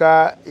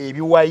ng'etandika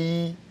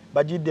ebiwayi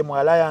bajidde mu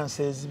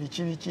alliances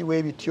biki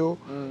webityo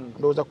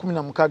ndowooza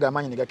 16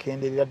 amaanyi ne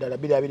gakenderera ddala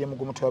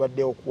 2021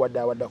 twabaddewo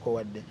okuwaddaako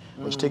wadde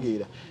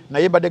okitegeera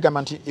naye badde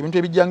gamba nti ebintu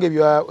ebijjanga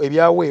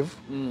ebya wave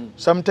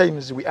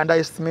sometimes we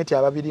underestimate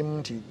ababirimu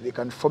nti they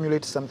can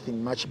formulate something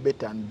much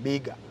better and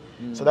bigger.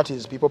 So that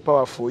is people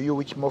power for you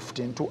which morphed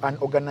into an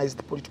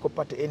organized political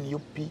party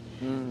NUP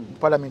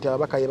parliament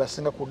ababaka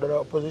yebasinga ku ddala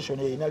opposition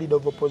ina leader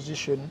of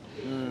opposition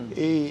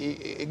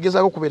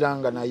gezaako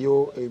kuberanga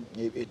nayo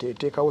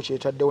eteekawo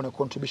kyetaddewo ne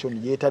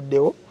contribution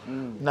yetaddewo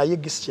naye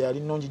gisi yali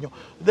nnungi nnyo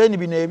then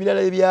bino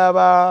ebirala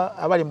ebyaba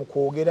abali mu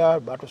kwogera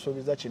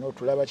batusuubiza kino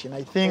tulaba kino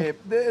I think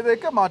they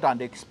came out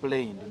and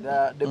explained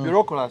the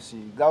bureaucracy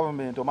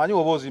government omanyi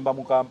oba ozimba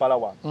mu Kampala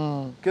wa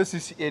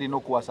KCCA erina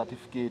okuwa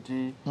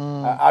certificate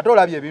ate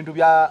olabye ebintu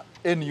bya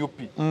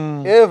NUP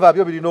eva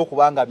byo birina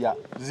okubanga bya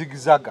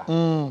zigizaga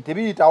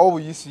tebiyitawo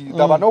obuyisi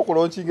gaba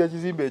n'okulonkinga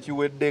ekizimbe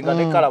ekiwedde nga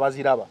ne kala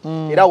baziraba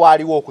era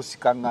waaliwo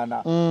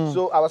okusikangana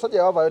so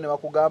abasajja bavayo ne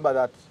bakugamba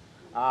that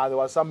there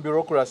was some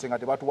bureaucracy nga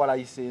tebatuwa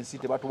license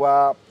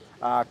tebatuwa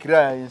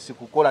clearance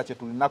kukola kye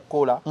tulina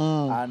kukola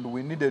and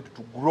we needed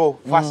to grow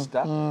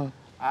faster.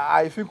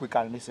 I think we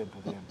can listen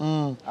to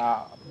them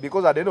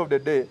because at the end of the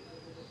day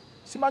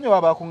simanyi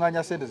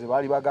babakunganya sente ze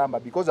bali bagamba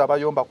because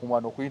abayomba ku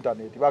mwano ku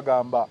internet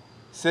bagamba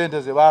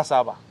sente ze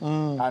basaba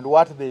and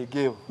what they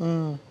gave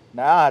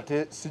na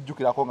ate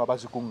sijjukirako nga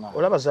bazikungana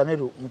olaba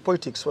Zaneru mu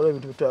politics wala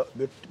ebintu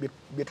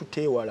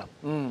byetuteewala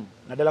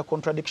naddala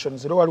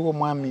contradictions era waliwo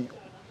omwami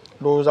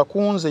ndowooza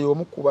kunze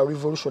y'omu ku ba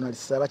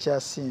revolutionaries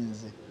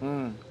abakyasinze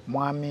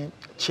mwami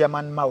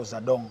Chairman Mao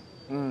Zedong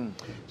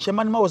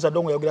Chairman Mao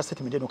Zedong yayogera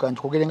statement eno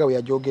kanti kugerenga we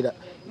yajogera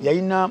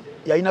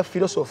yalina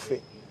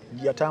philosophy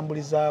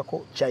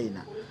yatambulizaako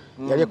China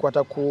yali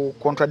ekwata ku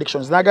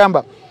contradictions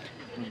n'agamba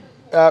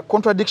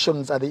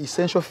contradictions are the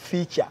essential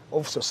feature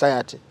of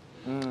society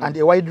and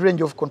a wide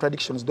range of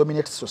contradictions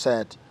dominates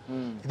society.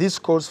 This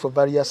calls for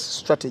various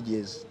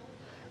strategies.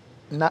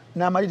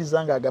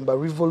 N'amaliriza nga agamba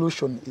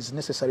revolution is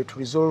necessary to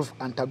resolve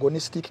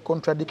antagonistic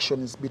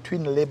contradictions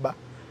between labor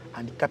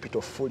and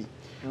capital fully.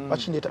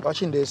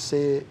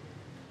 Wakindeese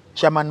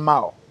Chairman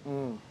Mao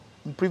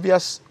in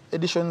previous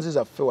editions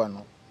zaffe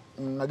wano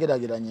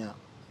nagerageranya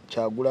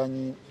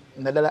Kyagulanyi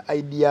naddala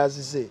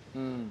ideas ze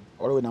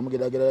waliwo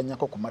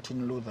namugerageranyako ku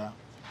Martin Luther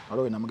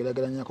waliwo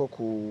namugerageranyako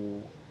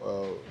ku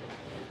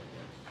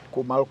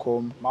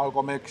Malcolm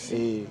X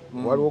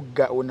waliwo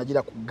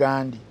nagira ku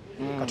Gandhi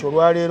kati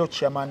olwaleero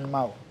Chairman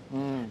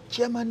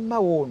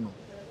Mao ono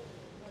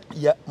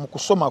mu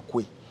kusoma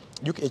kwe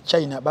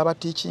China baba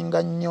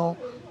teachinga nnyo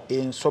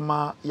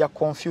ensoma ya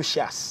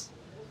Confucius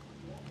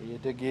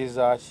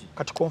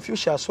kati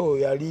Confucius oyo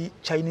yali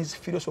Chinese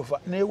philosopher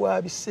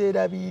newa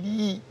biseera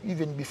biri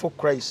even before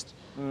Christ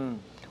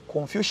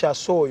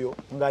Confucius oyo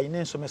nga ayina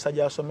ensomesa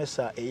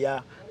gy'asomesa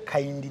eya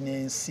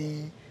kindness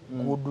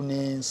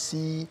goodness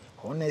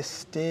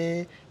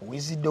honesty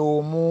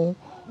wisdom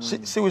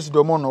si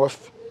wisdom ono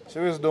waffe si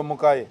wisdom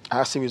kaye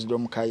si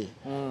wisdom kaye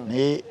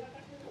ne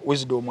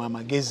wisdom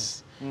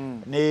amagezi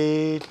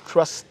ne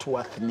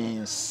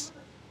trustworthiness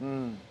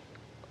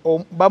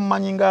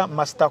bamanyinga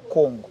Master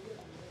Kong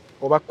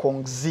oba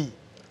Kongzi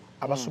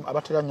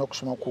abatera nnyo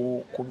okusoma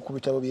ku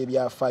bitabo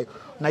by'ebyafaayo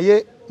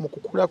naye mu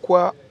kukula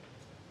kwa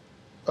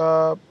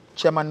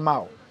Chairman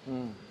Mao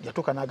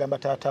yatuuka n'agamba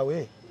taata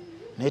we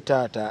naye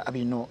taata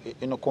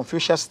eno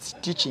Confucius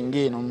teaching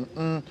eno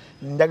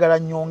ndagala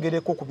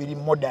nyongereko ku biri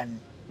modern.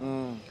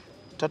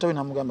 Taata we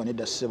namugamba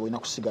nedda ssebo olina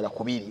kusigala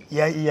ku biri.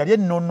 Yali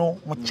ennono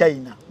mu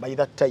China by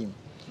that time.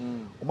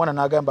 Omwana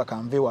n'agamba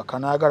kanveewa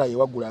kanaagala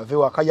yewagula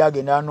aveewaka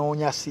yagenda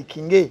anoonya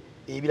siikinge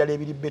ebirala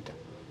ebiri beta.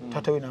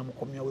 Taata we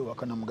n'amukomyawo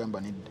ewaka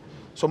n'amugamba nedda.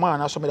 So omwana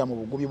n'asomera mu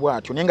bugubi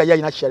bw'atyo naye nga ye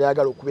alina kyeyali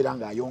ayagala okubeera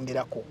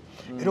ng'ayongerako.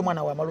 Era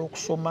omwana wamala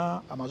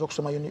okusoma amaze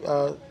okusoma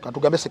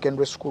katugambe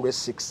secondary school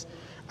S6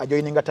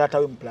 ajoyininga taata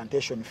we mu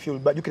plantation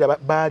field bajjukira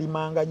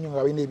baalimanga nnyo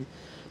nga balina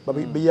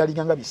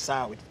beyalinganga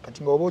bisaawe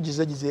kati nga oba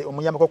ogize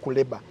omuyambako ku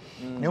leba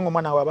naye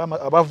ng'omwana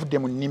abavudde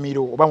mu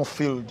nnimiro oba mu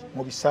field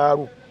mu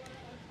bisaalu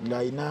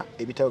ng'alina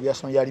ebitabo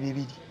byasoma byali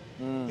bibiri.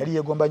 Yali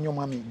yeegomba nnyo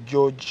omwami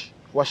George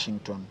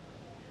Washington.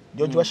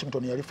 George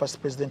Washington yali first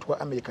president wa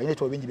America. Yine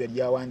ebitabo bingi byali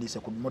yawandiise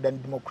ku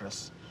modern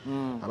democracy.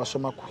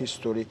 Abasoma ku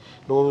history.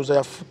 Lowooza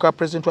yafuuka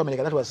president wa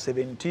America that was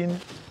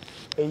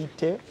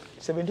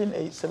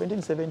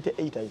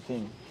 1778 I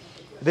think.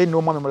 Then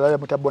n'omwami mulala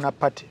yamuta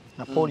Bonaparte,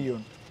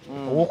 Napoleon.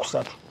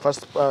 Owokusatu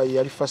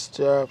yali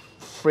first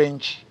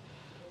French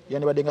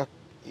yandibadde nga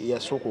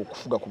yasooka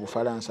okufuga ku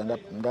Bufalansa nga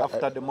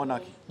after the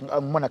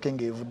monarchy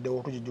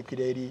ng'evuddewo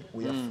tugijjukira eri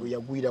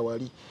yagwira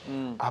wali.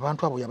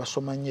 Abantu abo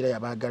yabasoma nnyo era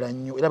yabaagala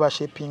nnyo era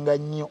bashapinga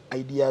nnyo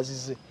ideas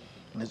ze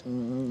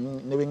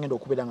ne bengenda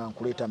okubeera nga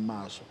nkuleeta mu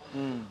maaso.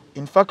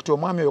 In fact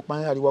omwami oyo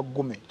kumanya yali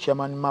waggume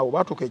Chairman Mao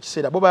baatuuka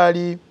ekiseera bo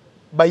baali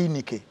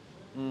bayinike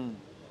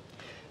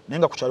naye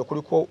nga ku kyalo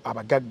kuliko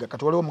abagagga.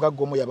 Kati waliwo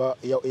omugagga omu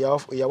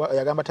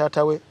yagamba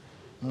taata we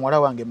muwala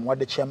wange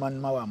muwadde Chairman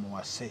Mao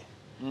amuwase.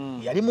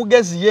 Yali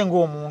mugezi ye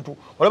ng'omuntu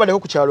olabadeko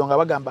ku kyalo nga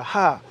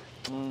bagamba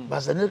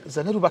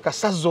Zaneru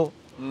bakasazo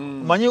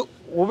manyi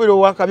obeera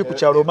owakabi ku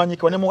kyalo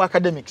omanyike ne mu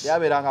academics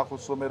yabeeranga ku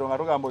ssomero nga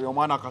tugamba oyo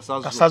omwana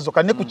kasazo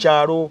kanne ku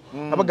kyalo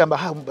nga bagamba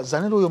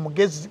Zaneru oyo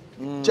mugezi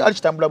kyali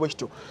kitambula bwe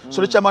kityo.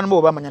 So Chairman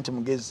Mao bamanya nti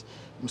mugezi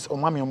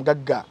omwami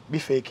omugagga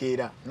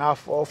bifeekeera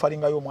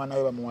n'ofalingayo omwana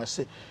we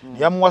bamuwase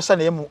yamuwasa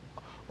naye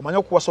omanye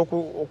okuwasa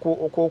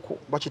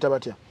bakiyita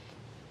batya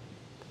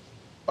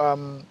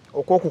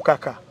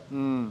okwokukaka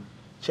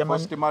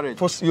First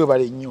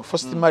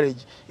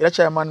marriage. Era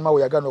Chairman Mao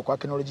yagana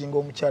okwakenolojinga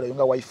omukyala yo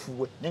nga wife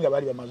we naye nga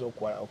baali bamaze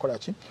okola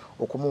ki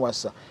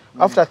okumuwasa.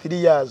 After 3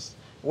 years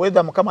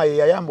whether mukama ye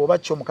yayamba oba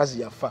kyo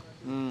omukazi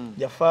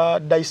yafa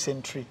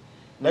dysentery.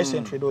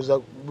 Dysentery doza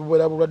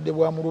bubera bulwadde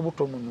bwa mu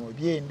lubuto muno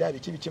ebyenda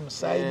biki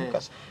musaayi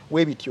mukasa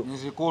webityo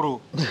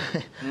nzikuru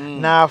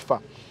n'afa.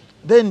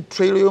 Then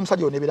trail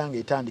y'omusajja ono ebiranga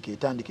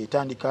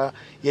etandika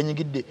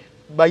yenyigidde.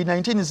 By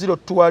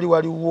 1902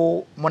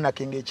 waliwo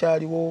monarchy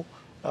ng'ekyaliwo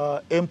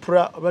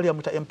emperor bali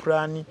amuta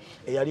emperani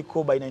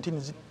eyaliko by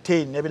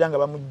 1910 nebiranga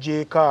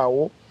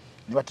bamujjeekaawo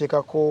ne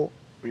bateekako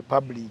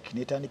republic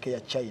netandika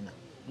ya China.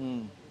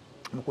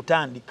 Mu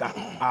kutandika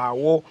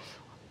awo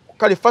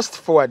kale fast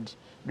forward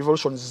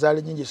revolutions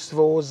zaali nyingi,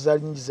 civil wars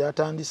zaali nyingi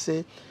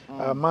zatandise.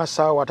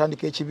 Masa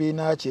watandika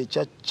ekibiina kye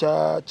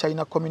cha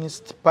China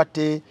Communist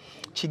Party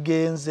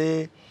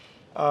kigenze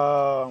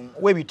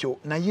webityo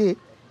naye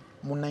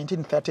mu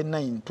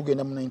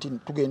 1939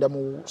 tugenda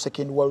mu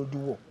Second World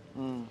War.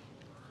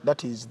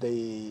 That is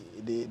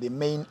the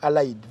main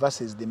allied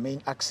versus the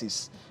main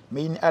axis.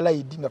 Main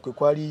allied nga kwe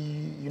kwali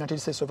United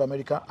States of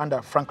America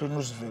under Franklin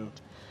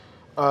Roosevelt.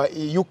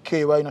 UK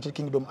wa United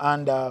Kingdom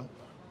under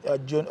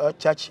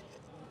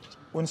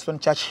Winston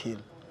Churchill.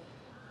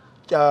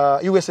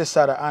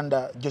 USSR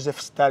under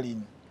Joseph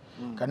Stalin.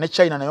 Kane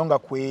China nayo nga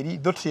kweri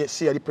though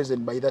she yali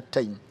president by that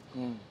time.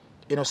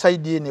 Eno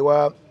side ne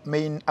wa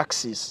main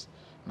axis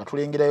nga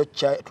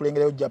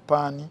tulengerayo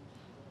Japan,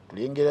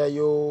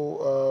 tulengerayo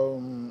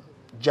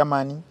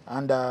Germany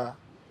under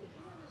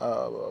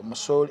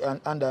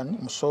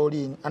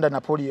Mussolini under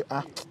Napoleon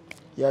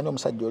yani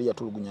omusajja oli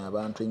yatulugunya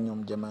abantu ennyo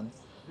mu Germany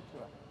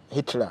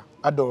Hitler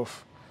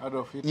Adolf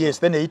Hitler. Yes,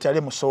 then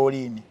Italy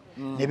Mussolini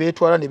ne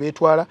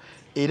betwala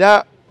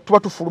era tuba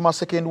tufuluma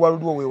Second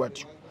World War we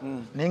watyo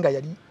naye nga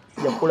yali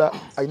yakola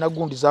alina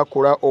gundi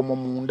zakola omwo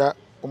munda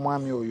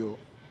omwami oyo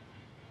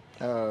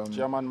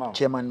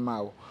Chairman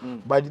Mao.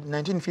 By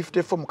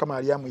 1954 mukama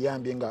ali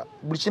amuyambye nga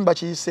buli kimba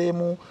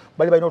kiyiseemu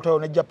bali balina otwalo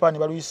ne Japan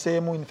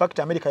baluyiseemu. In fact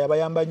America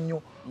yabayamba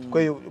nnyo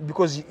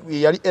because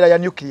yali era ya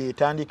nuclear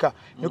etandika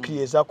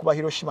nuclear ezakuba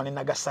Hiroshima ne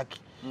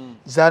Nagasaki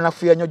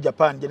zanafuya nnyo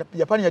Japan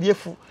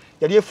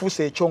yali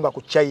efuuse ekyonga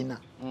ku China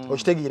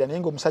okitegeera naye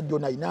ng'omusajja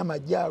ono alina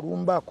amagye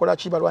alumba akola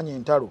ki balwanya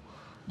entalo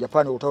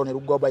Japan olutalo ne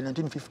luggwawo. By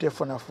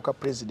 1954 n'afuuka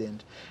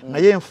president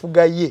naye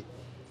enfuga ye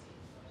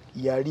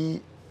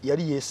yali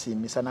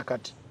yeesiimisa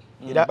nakati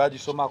era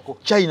bagisomako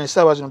China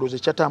essaawa zino ndowooza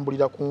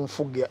ekyatambulira ku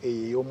nfuga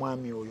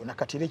ey'omwami oyo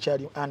nakati era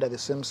ekyali under the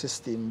same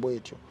system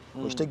bwetyo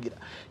okitegeera.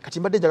 Kati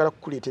mbadde njagala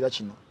kukuleetera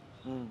kino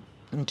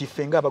nti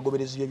ffe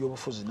ng'abagoberezi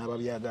b'ebyobufuzi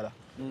n'ababyagala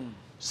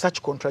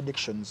such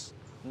contradictions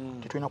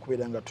tetulina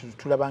kubeera nga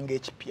tulabanga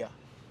ekipya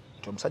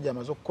nti omusajja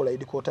amaze okukola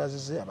headquarters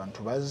ze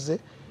abantu bazze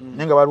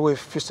naye nga waliwo a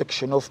few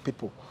section of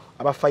people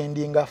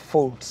abafindinga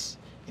faults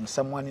in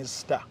someone's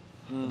star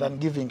than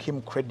giving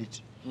him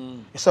credit.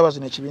 Essaawa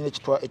zino ekibiina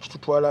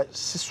ekitutwala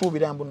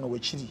sisuubira mbu nno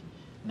wekiri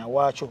na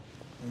wacho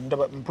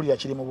ndaba mpulira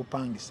kiri mu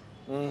bupangisa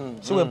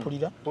siwe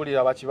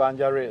mpulira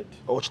bakibanja red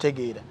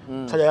okitegeera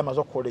sajja yamaze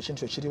okukola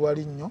ekintu ekiri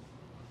wali nnyo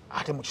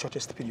ate mu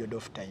shortest period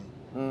of time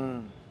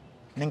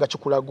nenga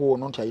kikulaga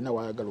ono nti alina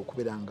wayagala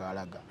okubeera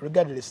ng'alaga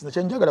regardless nze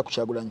kyenjagala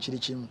kukyagula nkiri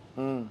kimu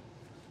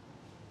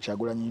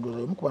kyagula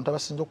nyindozo mu ku bantu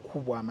abasinze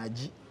okukubwa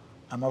amagi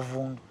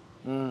amavundu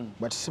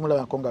but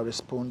simulabako nga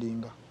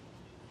respondinga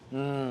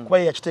kuba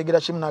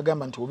yakitegeera kimu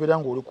n'agamba nti obeera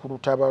ng'oli ku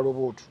lutabalo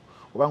bootu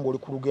oba ng'oli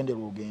ku lugende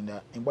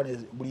lugenda embwa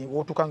buli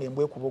wotuuka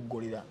ng'embwa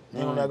ekuboggolera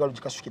naye n'oyagala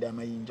ogikasukira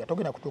amayinja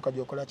togenda kutuuka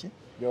gy'okola ki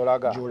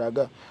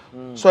gy'olaga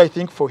so I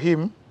think for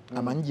him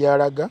amanyi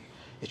gy'alaga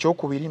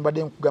ekyokubiri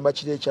mbadde nkugamba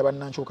kiri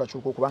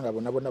ekyabannankyukakyuka okubanga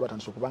bonna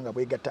batandise okubanga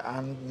bwegatta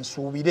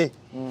nsuubire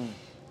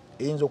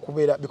eyinza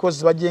okubeera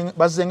because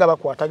bazzenga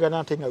bakwatagana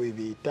ate nga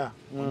webeeta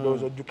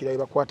ndowooza ojjukira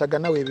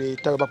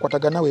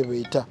bakwatagana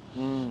webeeta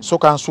so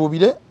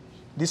kansuubire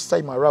this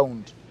time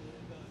around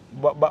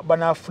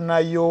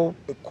banaafunayo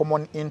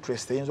common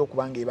interest eyinza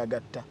okuba nga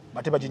ebagatta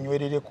bate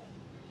baginywerereko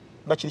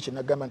nga kiri kye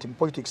nagamba nti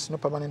politics no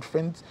permanent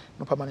friends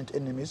no permanent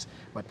enemies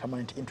but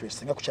permanent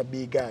interest nga kukya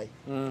big guy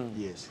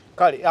yes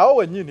kale awo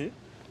wennyini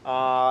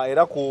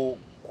era ku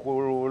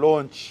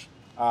launch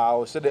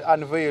said the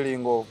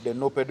unveiling of the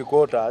NOPED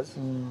quarters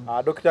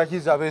Dr.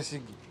 Kiza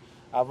Besigi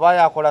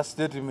avaya akola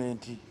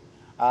statement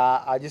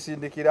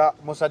agisindikira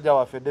musajja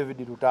waffe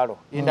David Lutalo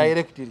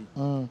indirectly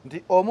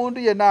nti omuntu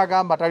yenna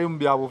agamba tali mu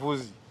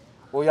byabufuzi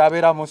oyo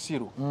abeera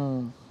musiru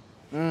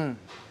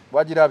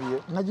wagirabye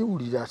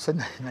nagiwulira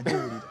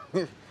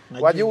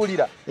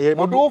wagiwulira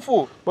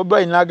mutuufu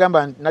Bobi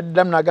n'agamba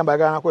naddamu n'agamba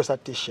agana nakozesa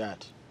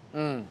t-shirt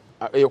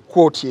eyo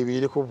quote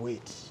ebiireko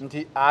bweti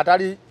nti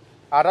atali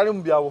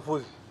mu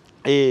byabufuzi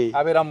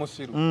abeera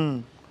musiru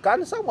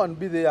can someone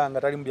be there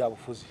nga tali mu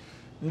byabufuzi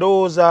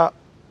ndowooza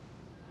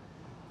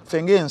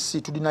ffe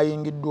ng'ensi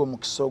tudinayingiddwa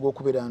omukisa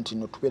ogw'okubeera nti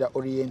no tubeera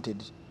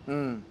oriented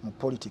mu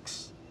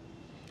politics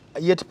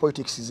yet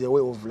politics is a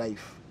way of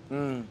life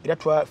era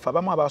ffe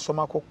abamu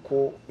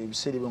abasomakokko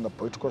ebiseera ebyo nga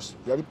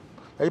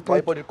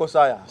political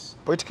science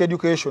political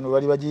education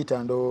bali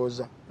bagiyita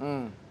ndowooza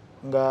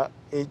nga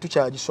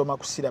tukyagisoma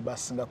ku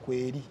syllabus nga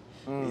kweri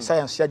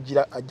science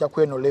ajja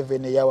kweno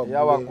 11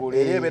 eyawagulu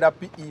eyebera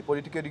PE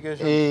political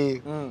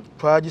education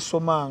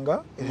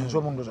twagisomanga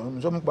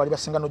enzomu bali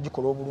basinga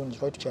n'ogikola obulungi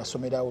twali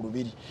tukyasomerawo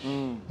lubiri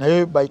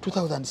naye by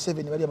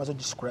 2007 bali amaze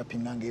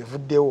ogiscrappinga nga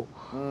evuddewo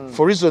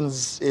for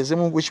reasons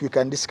ezimu which we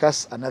can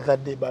discuss another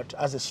day but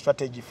as a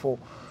strategy for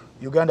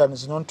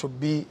Ugandans not to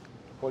be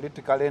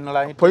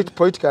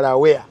politically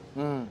aware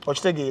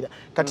okitegeera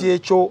kati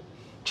ekyo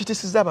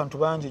kitisiza abantu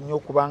bangi nnyo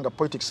okubanga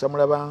politics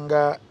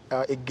amulabanga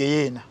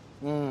egeyeena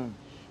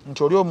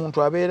nti oli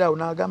omuntu abeera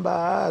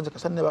unagamba nze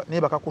kasa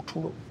ne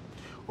bakakutulo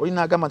oli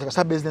nagamba nti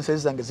kasa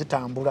businesses zange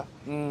zitambula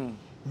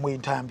mu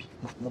Ntambi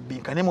mu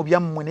binkane mu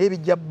byammwe naye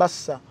bijja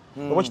bassa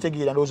oba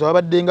kitegeera ndowooza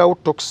babaddengawo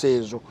talks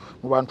ezo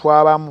mu bantu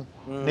abamu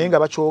naye nga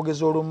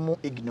bakyogeza olumu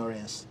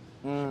ignorance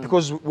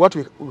because what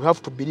we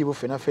have to believe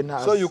fena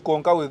so you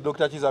concur with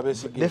Dr. Kiza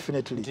Besigi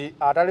definitely nti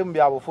atali mu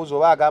byabufuzi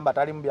oba agamba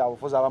atali mu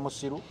byabufuzi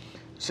abamusiru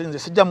sinze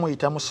sijja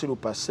muyita musiru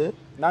pase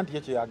nanti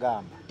yeke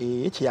yagamba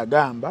yeke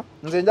yagamba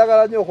nze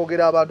njagala nnyo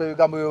okwogera abantu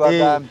ebigambo bye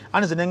bagambye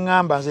anze ne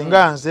ngamba nze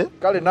nganze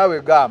kale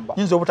nawe gamba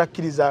nyinza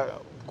obutakkiriza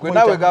gwe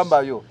nawe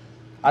gamba yo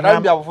atali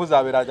mu byabufuzi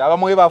abeeraje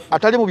abamuwe bafu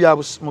atali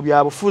mu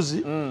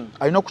byabufuzi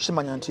alina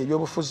okukimanya nti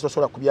ebyobufuzi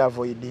tosobola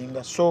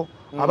kubyavoidinga so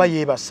aba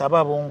yeebasaba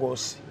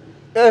abongoosi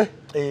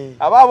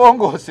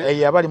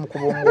ababongoose abali mu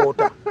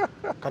kubongoota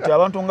kati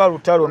abantu nga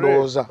Lutalo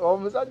ndowooza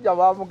omusajja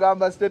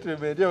bamugamba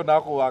statement eyo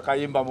nakuwa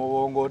akayimba mu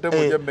bongoote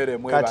muje mmere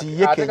mwe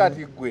ate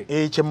kati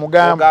gwe kye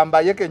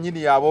mugamba ye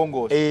kennyini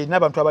yabongoose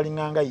n'abantu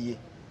abalinganga ye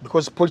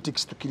because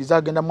politics tukiriza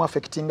agenda mu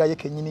affectinga ye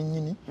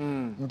kennyini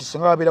nti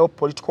singa babeerawo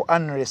political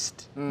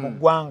unrest mu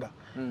ggwanga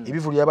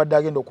ebivulu yabadde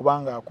agenda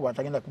okubanga akuba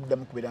atagenda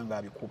kuddamu kubeera nga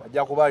abikuba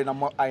ajja kuba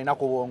alina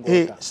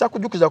kubongoota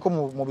sakujjukizako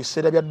mu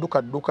biseera bya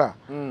dduka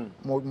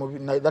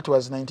that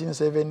was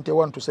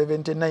 1971 to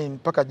 79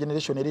 paka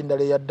generation eri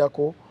ndala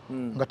eyaddako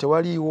nga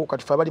tewaliiwo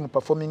kati fe abali mu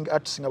performing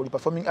arts nga buli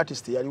performing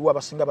artist yaliwo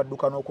abasinga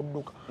badduka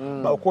n'okudduka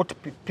baokoti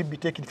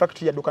pibiteki in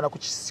fact yaddukana ku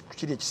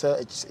kiri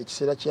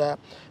ekiseera kya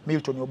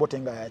Milton Obote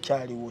nga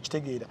yakyaliwo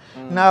kitegeera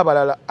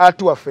n'abalala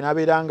ati waffe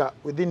n'abeera nga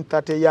within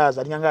 30 years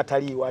alinganga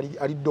ataliiwo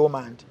ali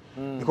dormant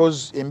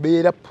because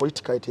embeera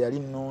politically teyali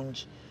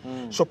nnungi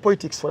so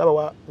politics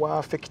olaba wa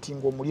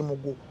affecting omulimu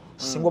gwo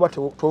singa oba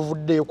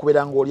tovuddeyo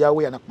kubeera nga oli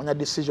awo yanakumanya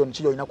decision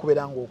kiri olina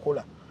kubeera nga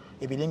okola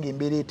ebirenga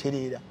embeera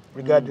etereera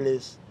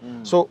regardless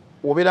so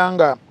obeera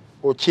nga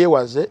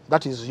okyewaze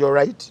that is your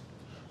right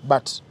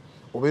but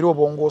obeera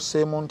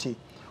obongooseemu nti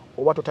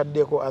oba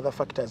totaddeko other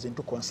factors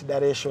into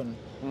consideration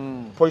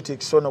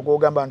politics ono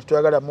gwogamba nti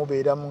toyagala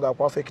mubeeramu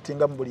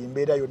ng'akwaffectinga mu buli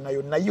mbeera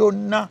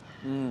yonna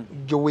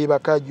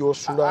gyoweebaka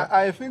gyosula.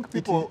 I think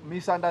people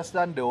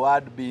misunderstand the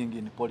word being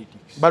in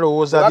politics.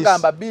 Balowooza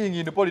bagamba being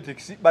in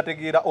politics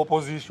bategeera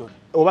opposition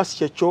oba si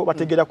kyekyo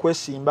bategeera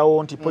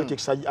kwesimbawo nti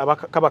politics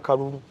kaba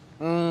kalulu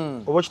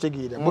oba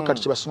kitegeera bwe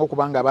kati kye basinga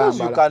okuba nga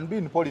bambala. You can be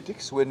in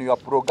politics when you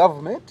are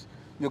pro-government.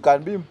 You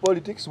can be in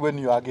politics when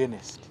you are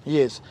against.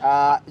 Yes.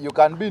 You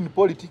can be in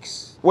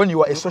politics when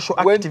you are a social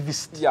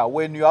activist. Yeah,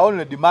 when you are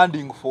only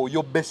demanding for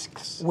your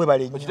basics.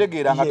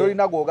 Okitegeera nga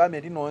tolina gw'ogambye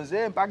nti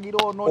nonze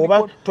mpagiro no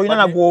oba tolina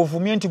na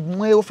gw'ovumye nti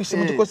mwe office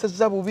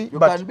mutukosezza bubi. You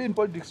can be in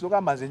politics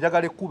ogamba nze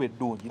njagala ekkube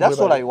eddungi. That's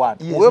all I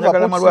want.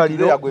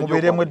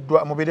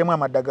 Mubeeremu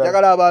amadagala.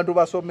 Njagala abantu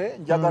basome,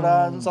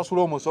 njagala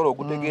nsasula omusolo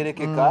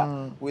ogutegeerekeka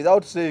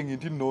without saying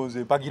nti nonze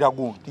mpagira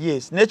gundi.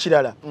 Yes,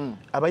 n'ekirala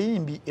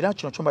abayimbi era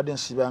kino kyobadde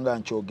nsibanga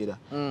nkyogera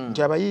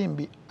nti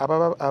abayimbi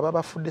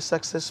ababafudde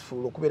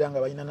successful okubeera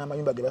nga balina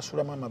n'amayumba ge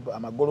basulamu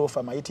amagoloofa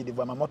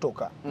amayitirivu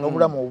amamotoka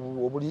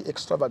n'obulamu obuli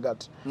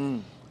extravagant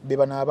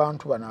beba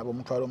n'abantu bano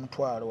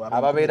omutwalo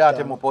ababeera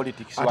ate mu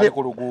politics bali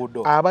ku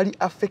luguudo abali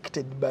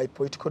affected by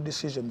political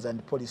decisions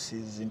and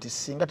policies nti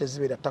singa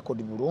tezibeera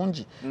takodi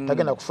bulungi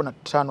tagenda kufuna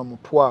ttano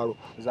mutwalo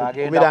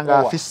okubeera nga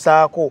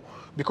afissaako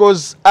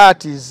because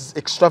art is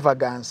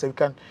extravagance.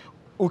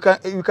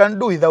 We can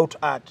do without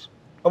art.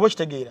 Oba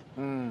kitegeera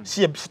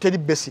si teri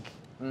basic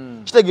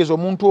kitegeeza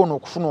omuntu ono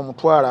okufuna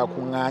omutwalo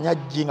akuŋŋaanya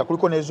jjinga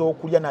kuliko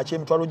n'ez'okulya nakyo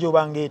emitwalo gye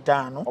oba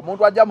ng'etaano.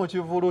 Omuntu ajja mu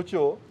kivulu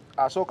kyo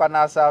asooka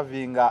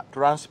n'asaavinga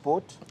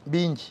transport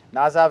bingi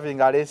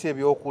n'asaavinga aleese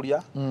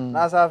ebyokulya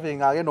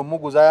n'asaavinga agenda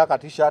omuguzayo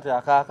akatishaati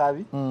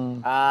akaakabi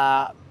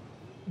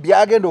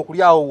byagenda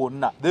okulyawo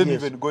wonna then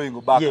even going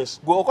back.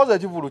 Gwe okoze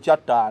ekivulu kya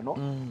ttaano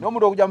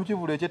n'omuntu okujja mu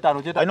kivulu eky'ettaano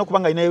alina okuba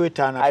nga alinayo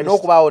etaano alina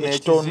okubaawo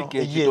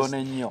n'ekizike ekitono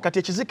ennyo. Kati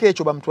ekizike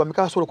ekyo bamuntu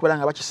bameka basobola okubeera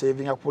nga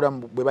bakisevinga ku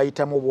bulamu bwe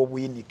bayitamu oba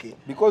obuyinike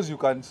because you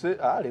can say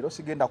leero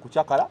sigenda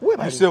kucakala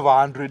you save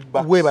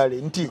 $100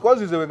 webale nti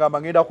because nze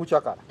wengamba ngenda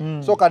kucakala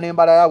soka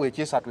n'embala yawe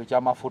ekyesatu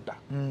eky'amafuta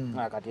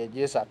kati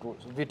egyesatu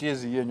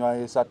vitiezi yenywa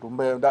esatu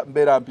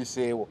mbeera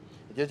mpiseewo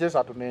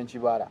ekyekyesatu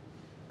n'enkibala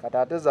kati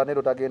ate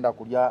zanero tagenda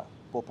kulya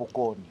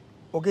popcorn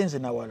ogenze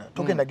nawala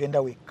togenda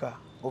genda wekka.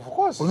 Of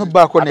course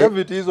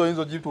activity hizo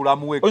hizo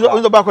jitulamu wekka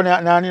hizo bako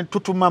nani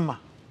tutumama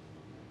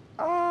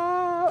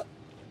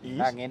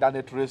ngenda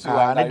ne trace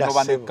wanga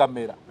inoba ne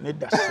kamera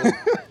nedda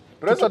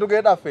trace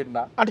tugenda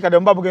fenna anti kade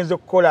mbabu genze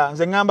kukola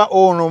nze ngamba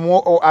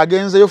ono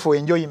agenzeyo for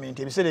enjoyment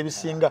ebiseera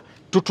ebisinga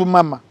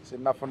tutumama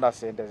sinafunda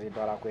sente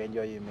zitwala ku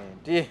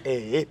enjoyment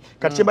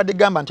kati kyembadde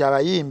gamba nti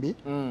abayimbi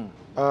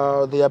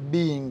they are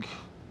being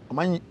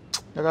omanyi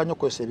njagala nnyo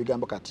okukozesa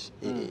ebigambo kati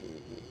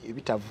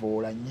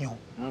ebitavoola nnyo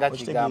nga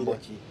kigambo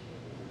ki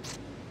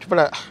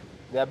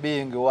they are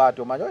being what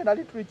omanyi olina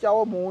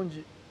literature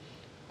mungi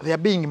they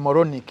are being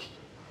moronic.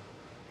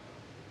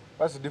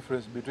 What's the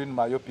difference between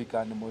myopic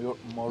and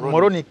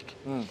moronic?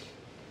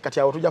 Kati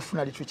awo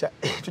tujafuna literature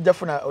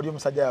tujafuna oli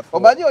omusajja yafu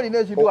omanyi olina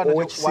ekintu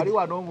wali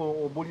wano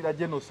obulira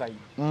genocide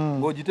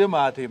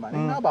ng'ogitema atema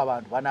naba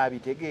abantu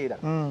banaabitegeera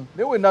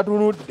newe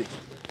natunudde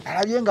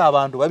alabye nga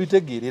abantu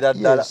babitegeerera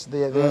ddala.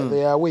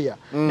 They are aware.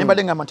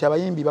 Nembadde ngamba nti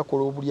abayimbi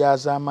bakola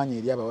obulyazaamaanyi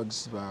eri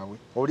abawagizi baabwe.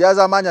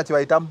 Obulyazaamaanyi ati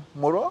bayita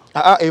moro?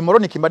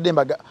 Moronic mbadde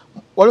mbaga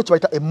waliwo kye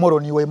bayita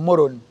emoroni we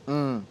moroni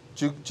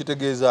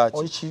kitegeeza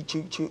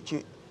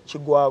ki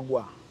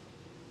kigwagwa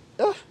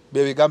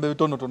bye bigambo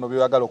ebitonotono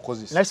byagala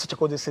okukozesa naye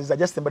sikikozesezza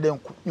just mbadde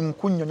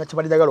nkunyonya kye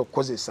balijagala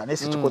okukozesa naye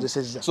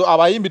sikikozesezza. So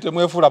abayimbi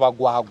temwefuula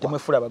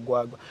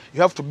bagwagwa.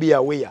 You have to be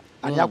aware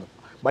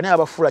bani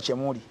abafuula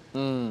kyemuli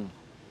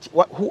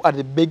who are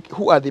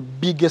the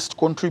biggest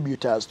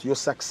contributors to your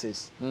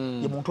success.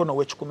 Ye muntu ono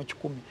w'ekikumi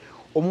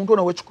omuntu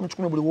ono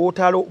w'ekikumi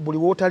buli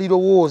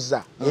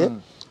wootalirowooza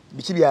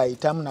biki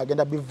byayitamu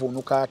n'agenda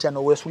bivuunuka atya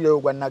n'oweesuulirayo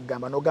gwa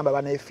naggamba n'ogamba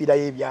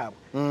baneefiirayo ebyabwe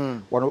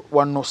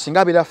wano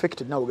singa abeera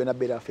affected nawe ogenda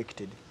beera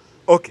affected.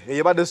 Okay,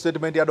 eyebadde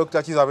statement ya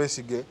Dr. Kiza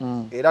Besigye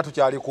era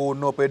tukyali ku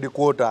no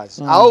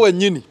headquarters awo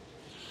wennyini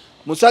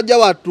musajja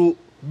wattu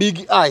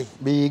Big Eye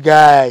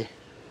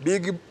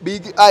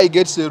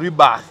gets a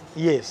rebirth.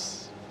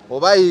 Yes.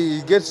 Oba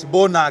he gets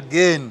born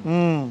again.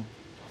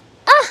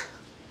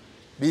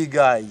 Big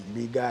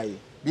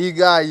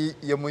Eye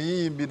ye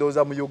muyimbi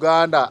ndowooza mu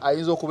Uganda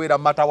ayinza okubeera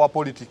mata wa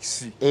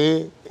politics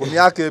ku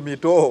myaka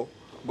emito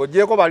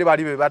ng'ogyeko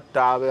bali be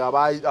batta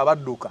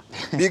abadduka.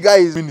 Big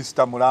Eye is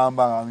minister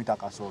mulamba nga bamuyita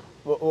Kasolo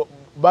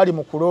bali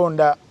mu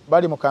kulonda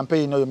bali mu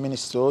campaign oyo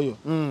minister oyo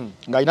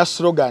ng'alina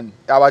slogan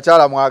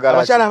abakyala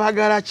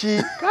baagala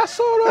ki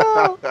Kasolo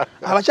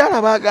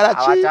abakyala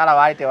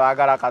baali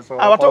tebaagala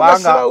Kasolo abatonga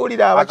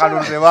sibawulira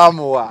akalunze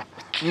baamuwa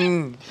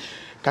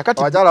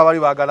kakati abakyala bali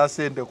baagala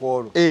sente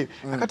kwolwo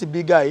kakati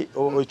Big Eye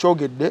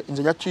ekyogedde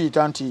nze nja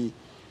kuyita nti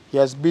he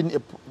has been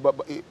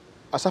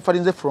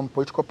suffering from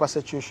political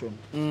persecution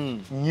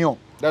nnyo.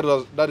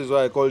 That is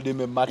why I called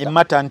him a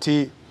matter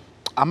nti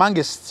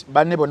amongst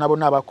banne bonna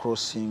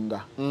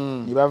abacrossinga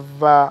ne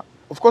bava.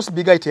 Of course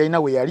Big Eye teyalina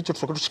we yali kyo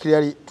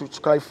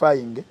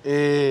clarifying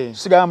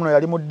sigala muno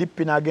yali mu DP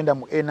n'agenda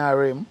mu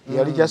NRM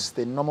yali just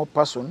a normal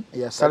person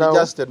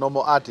just a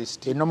normal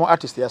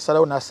artist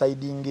yasalawo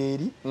n'asiding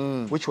eri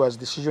which was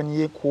decision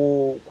ye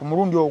ku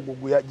mulundi ogwo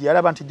gye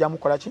yalaba nti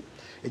ejjamukola ki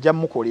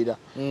ejjamukolera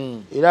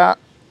era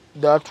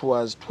that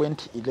was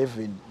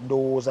 2011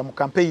 ndowooza mu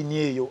campaign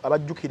eyo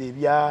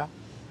abajjukira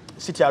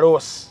city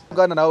loss.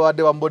 Uganda nabo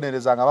badde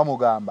bamubonereza nga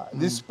bamugamba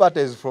this part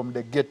is from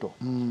the ghetto.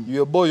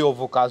 You a boy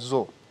of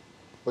Kazo.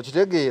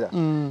 Okitegeera?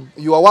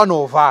 You are one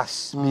of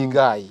us, big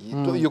guy.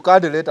 You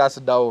can't let us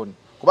down.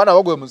 Kubana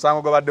bagwe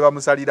musango gwa badde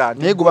bamusalira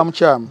nti. Naye guba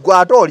mukyamu.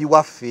 Gwate oli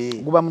waffe.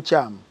 Guba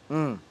mukyamu.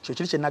 Kyo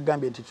kiri kye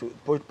nagambye nti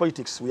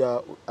politics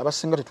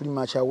abasinga tetuli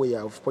much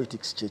aware of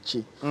politics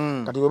kyeki.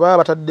 Kati bwe baba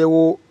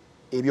bataddewo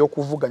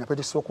ebyokuvuganya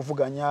politics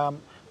okuvuganya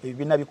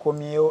ebibina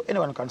bikomyeyo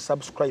anyone can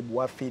subscribe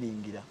wa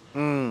feelingira.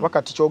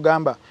 Wakati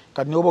kyogamba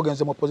kati ne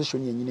obogenze mu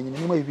position yennyini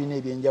nyine ebibina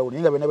ebyenjawulo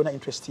ninga bena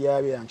interest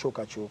yabyo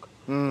yanchoka.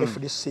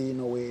 FDC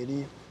no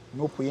weri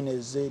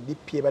nopuyineze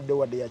DP badde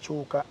wadde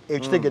yakyuka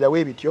ekitegera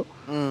we bityo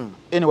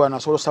anyone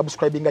asobola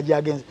subscribing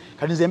ajagenze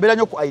kati nze mbeera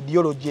nnyo ku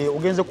ideology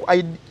ogenze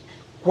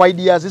ku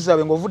ideas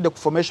zaabwe ng'ovudde ku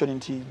formation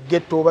nti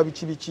ghetto oba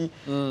biki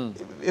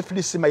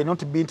FDC might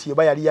not be nti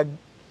yoba yali ya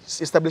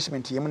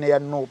establishment yemu ne ya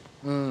NOP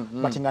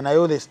but nga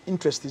nayo the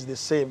interest is the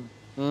same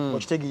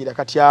okitegeera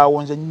kati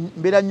awo nze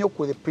mbeera nnyo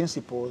ku the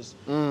principles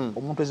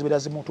omuntu ezibeera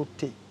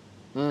zimututte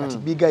kati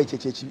biga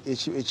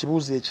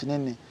ekibuuzo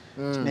ekinene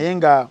naye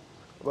nga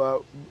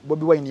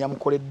Bobi Wine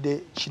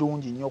yamukoledde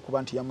kirungi nnyo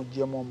okuba nti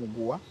yamuggyemu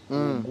omuguwa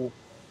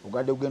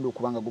ogadde gugenda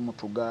okubanga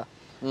gumutuga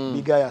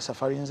biga ya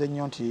safari nze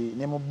nnyo nti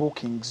ne mu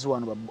bookings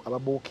wano aba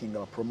booking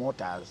aba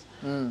promoters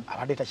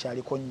abadde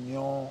takyaliko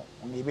nnyo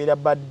nebeera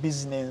bad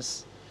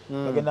business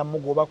bagenda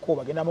mugobako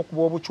bagenda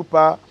mukuba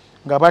obucupa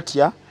nga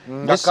batya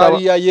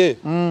ngakaliya ye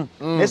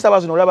nesaba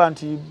zino olaba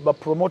nti ba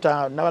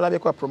promoter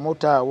nabalabeko ba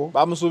promoter abo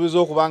bamusuubiza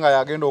okubanga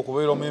yagenda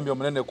okubeera omuyimbi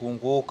omunene ku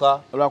nkuuka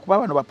olwakuba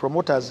bano ba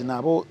promoters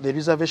nabo the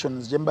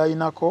reservations gye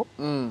mbayinako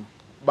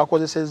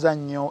bakozesezza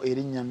nnyo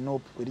erinnya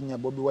NOP erinnya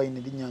Bobi Wine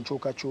erinnya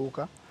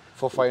nkyukakyuka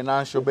for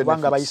financial benefits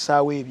kubanga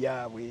bayisaawo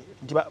ebyabwe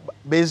nti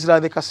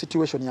bezira the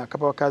situation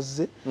yakapa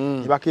bakazze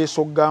ne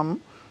bakeesoggamu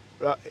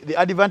the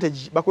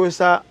advantage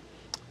bakozesa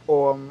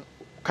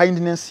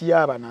kindness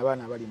y'abaana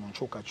abaana bali mu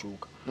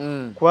nkyukakyuka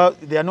kuba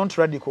they are not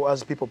radical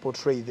as people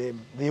portray them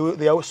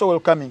they are so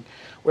welcoming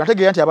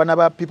unategeera nti abaana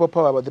ba people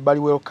power bali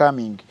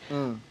welcoming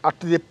at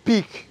the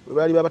peak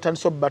bali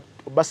babatandisa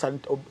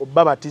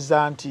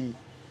babatiza nti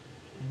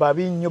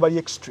babi nnyo bali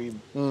extreme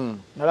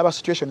nalaba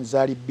situation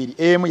zaali bbiri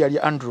emu yali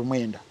Andrew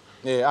Mwenda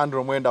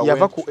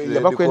yava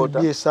ku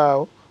NBS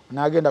awo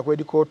n'agenda ku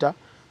headquarter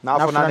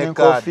n'afuna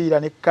n'enkofiira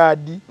ne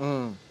kaadi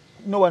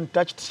no one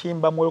touched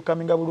him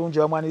bamwelcominga bulungi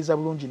bamwaniriza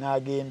bulungi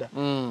n'agenda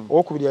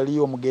okubiri yali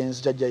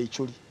omugenzi jajja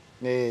Ichuli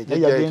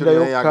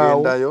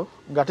yagendayo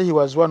ngate he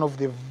was one of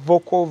the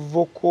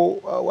vocal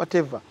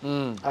whatever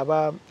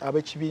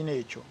abekibiina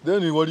ekyo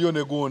then waliyo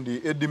ne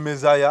gundi Eddie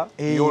Mezaya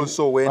he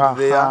also went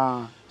there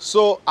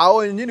so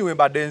awo nyini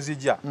wembadde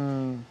nzija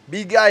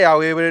big guy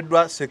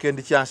aweereddwa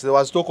second chance there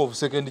was talk of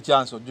second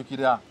chance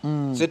ojjukira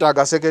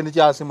setaga second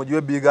chance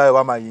mujiwe big guy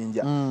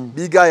wamayinja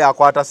big guy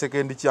akwata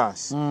second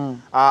chance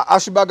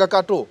Ashibaga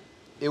Kato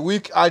a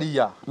week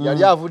earlier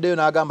yali avuddeyo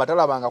n'agamba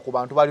talabanga ku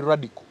bantu bali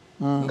radical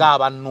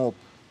ng'aba NOP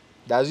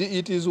does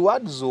it is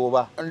words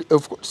over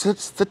of course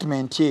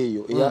statement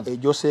eyo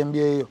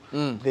ejosembyeyo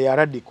they are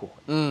radical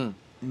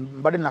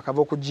mbadde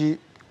nakava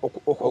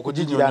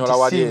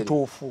okuginyonyola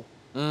sintuufu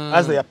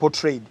as they are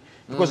portrayed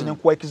because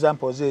nenkuwa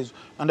examples ezo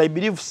and I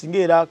believe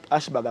singera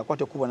Ashibaga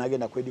akwate kubona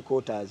agenda ku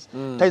headquarters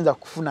tayinza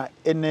kufuna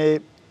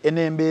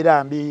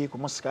enembeera mbi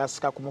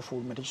kumusikasika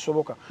kumufuluma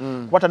tekisoboka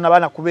kubata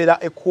n'abaana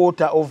kubeera a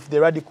quarter of the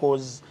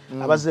radicals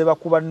abazze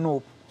bakuba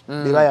NOP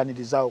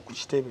bebayanirizawo ku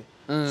kitebe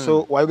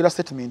so wayogera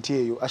statement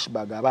eyo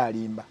Ashibaga aba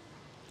alimba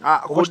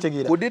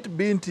could it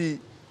be nti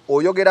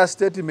oyogera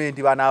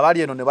statement bana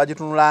abali eno ne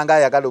bagitunulanga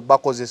ayagala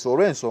bakozesa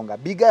olw'ensonga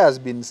big guy has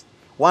been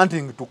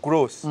wanting to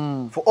cross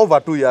for over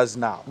 2 years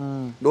now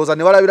ndoza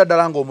ne balabira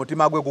ddala nga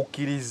omutima gwe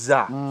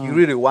gukkiriza he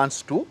really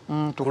wants to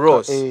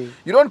cross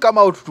you don't come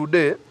out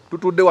today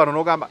tutudde wano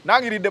n'ogamba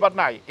nangiridde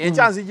batnaye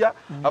enkya nzija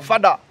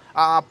fada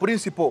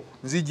principle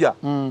nzija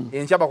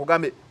enkya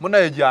bakugambe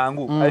munaye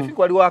jangu I think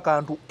waliwo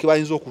akantu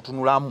kebayinza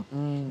okutunulamu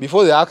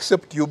before they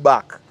accept you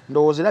back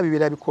ndowooza era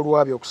bibeera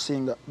bikolwa byo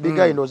okusinga big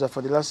guy ndowooza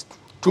for the last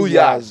 2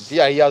 years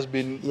yeah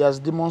he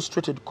has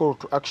demonstrated call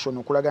to action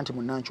okulaga nti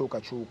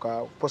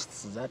munnankyukakyuka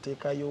posts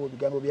zateekayo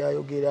ebigambo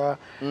byayogera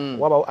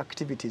wabawo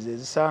activities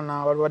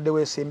ezisaana walwaddewo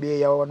esembye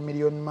ya 1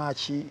 million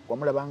march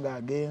wamulaba nga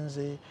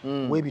agenze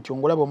webityo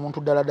ngolaba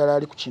omuntu ddala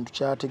ali ku kintu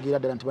kyategeera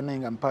ddala nti bannaye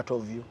nga part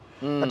of you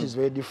that is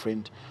very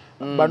different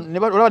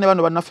olaba ne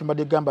bano bannaffe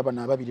mbadde gamba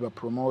bano ababiri ba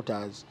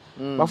promoters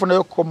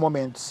bafunayo ko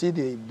moment see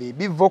the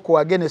be vocal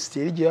against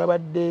eri gye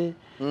babadde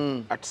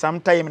at some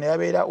time ne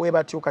yabeera we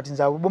batyo kati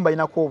nza bumba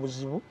inako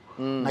obuzibu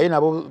naye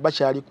nabo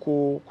bakyali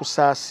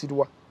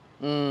kusaasirwa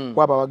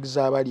kwaba abagizi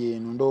abali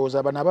eno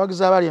ndowooza bano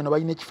abagizi abali eno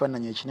balina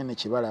ekifaananyi ekinene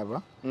kye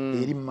balaba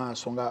eri mu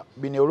maaso nga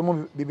bino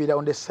olumu bibeera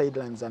on the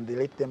sidelines and they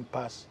let them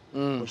pass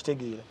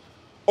okitegeera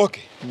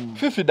okay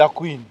Fifi da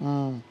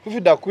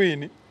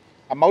Queen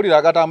amawulire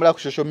agatambula ku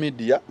social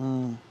media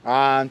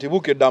nti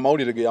Bukedde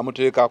amawulire ge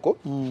yamuteekako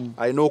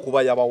alina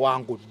okuba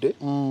yabawangudde.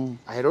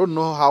 I don't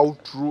know how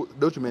true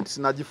document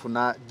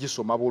sinagifuna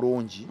gisoma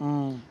bulungi.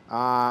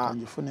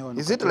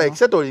 Is it like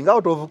settling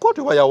out of court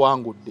wa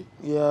yawangudde?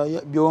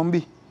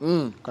 Byombi.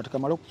 Katika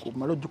malo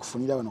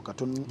gikufunira wano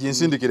katono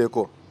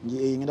jinsindikireko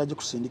ngenda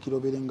gikusindikira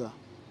oberenga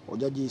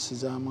ojja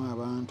giyisizaamu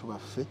abantu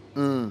baffe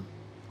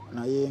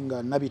naye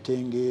nga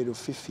nabitengero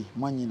Fifi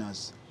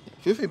mwanyinazi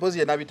Fifi mpozi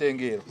ye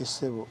nabitengero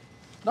esebo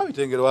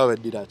nabitengero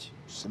waweddira ki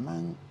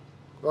simanyi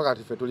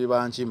wakati ffe tuli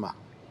bankima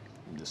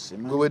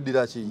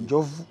gweweddira ki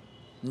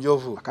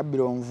njovu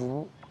akabbira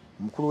omuvubu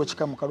mukulu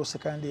w'ekika mukaluse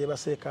kandi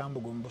yebaseeka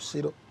mbugo mu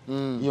busiro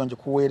iyo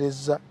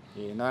njikuweereza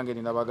nange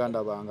nina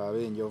baganda bange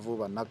ab'enjovu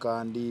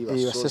bannakandi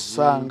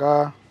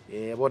basesanga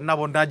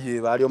bonna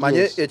gye bali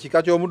omanye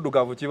ekika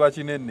ky'omuddugavu kiba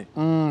kinene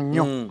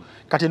nnyo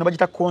kati eno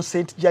bagita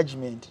consent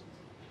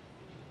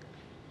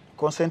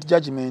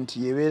judgment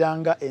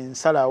yebeeranga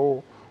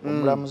ensalawo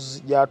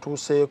omulamuzi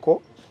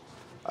gyatuuseeko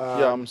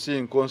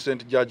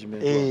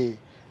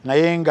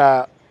naye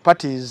nga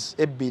parties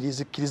ebbiri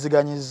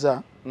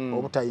zikkiriziganyizza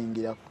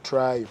obutayingira ku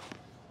trial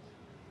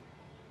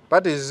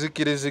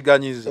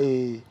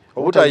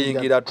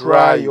obutayingira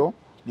trial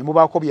ne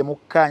mubaako bye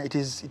mukkanya.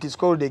 It is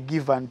called a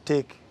give and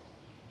take.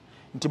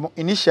 Nti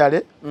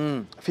initially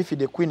Fifi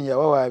the Queen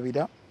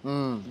yawawaabira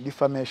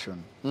defamation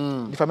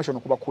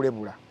kuba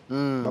kulebula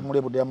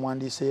bamulebudde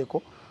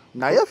yamwandiiseeko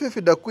naye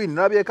Fifi the Queen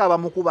nabyeko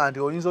abamukuba nti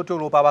oyinza otya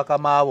oloopa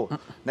bakamaabo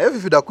naye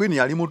Fifi the Queen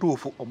yali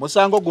mutuufu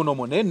omusango guno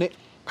munene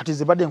kati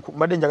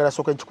mbadde njagala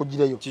sooka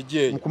nkikugireyo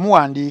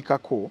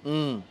mukumuwandiikako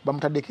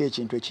bamutaddeko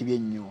ekintu ekibi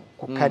ennyo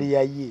ku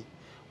kaliya ye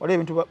wale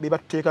ebintu bye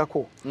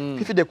batuteekako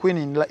Fifi the Queen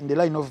in the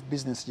line of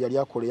business yali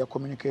akola ya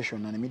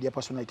communication and media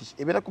personality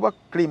ebeera kuba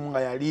claim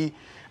nga yali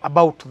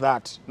about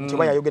that nti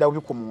oba yayogera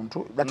bubi ku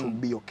muntu that would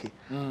be okay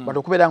but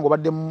okubeera nga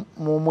obadde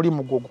mu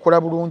mulimu gwo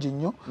gukola bulungi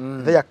nnyo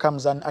there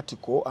comes an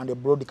article and a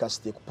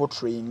broadcast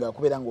portraying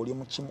okubeera nga oli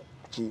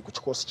ku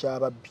kikosi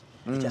ky'ababbi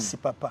ekya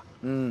sipapa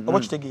oba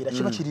kitegeera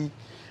kiba kiri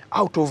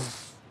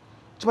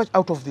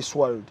out of this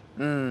world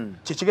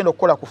kikigenda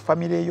okukola ku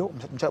family eyo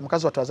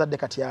mukazi wattu azadde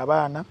kati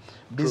abaana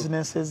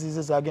businesses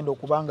ze zagenda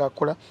okubanga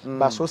akola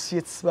ba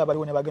associates ba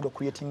baliwo ne bagenda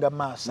creating a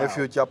mass ne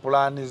future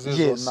plans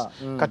zonna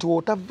kati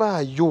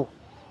wotavaayo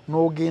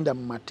n'ogenda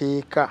mu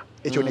mateeka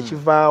ekyo ne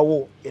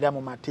kivaawo era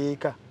mu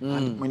mateeka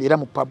era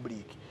mu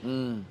public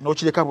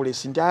n'okireka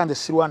bulesi nti nze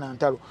sirwana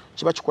ntalo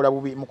kiba kikola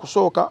bubi mu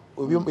kusooka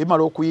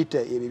ebimala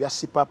okuyita ebyo bya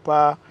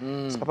sipapa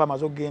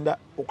amaze okugenda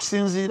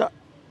okusinziira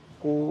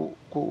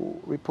ku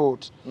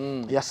report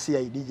ya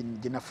CID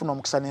gye nafuna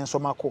omukisa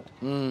n'ensomako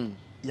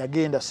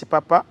yagenda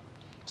sipapa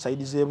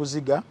saidi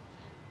z'ebuziga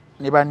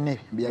ne banne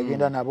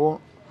byagenda nabo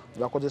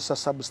bakozesa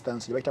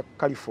substance yabaita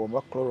caliform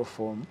wa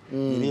chloroform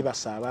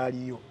nebebasa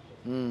abaaliyo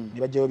ne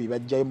bajjayo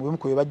bibajjayo mu bimu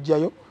ku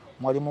bibajjayo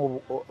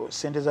mwalimu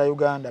sente za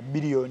Uganda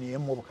billioni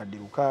emu obukadde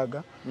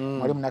 600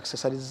 mwalimu na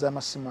accessories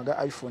z'amasimu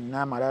aga iPhone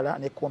n'amalala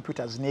ne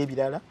computers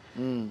n'ebirala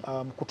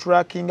ku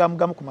tracking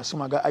amugamu ku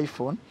masimu aga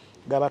iPhone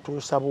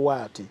gabatuusa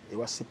buwaati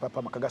ewa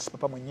sipapa makaga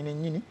sipapa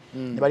mwennyini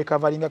ne bali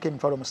coveringa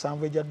emitwalo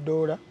 7 ejja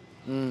 $,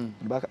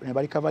 ne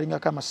bali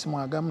coveringa amasimu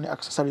agamu ne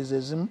accessories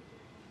ezimu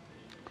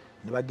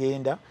ne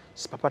bagenda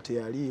sipapa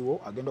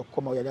teyaliiwo agenda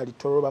okukomawo yali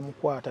alitololo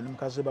bamukwata ne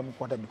mukazi we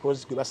bamukwata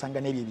because gwe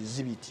basanga n'ebyo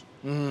ebizibiti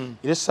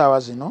era essaawa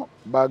zino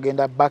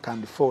bagenda back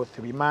and forth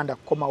rimanda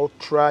kukomawo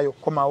trial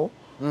kukomawo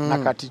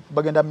nakati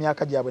bagenda mu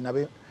myaka gyabwe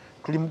nabe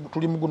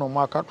tuli mu guno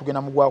omwaka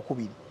tugenda mu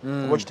gwakubiri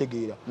oba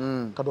kitegeera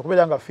kati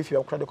okubeera nga Fifi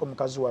bakutaddeko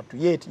mukazi wattu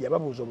yeti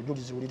yababuuza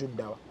obujulizi buli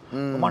tuddawa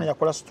omwana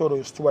yakola story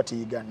oyo Stuart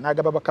Yiga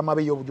n'agaba bakama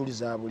be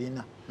obujulizi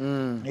abulina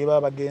naye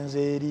baba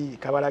bagenze eri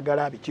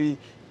kabalagala biki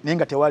naye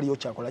nga tewaliyo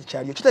kyakola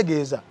kyaliyo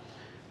kitegeeza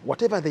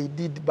whatever they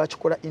did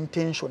bakikola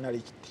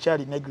intentionally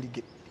kyali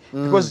negligent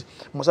because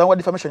musango wa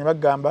defamation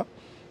bagamba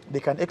they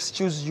can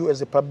excuse you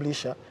as a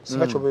publisher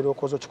singa kyobera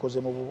okozo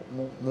kikoze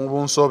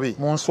mu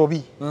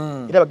nsobi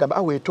era bagamba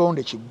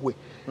aweetonde kigwe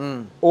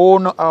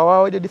ono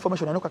awawede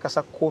defamation anoka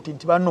kasa court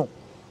nti bano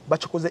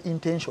bakikoze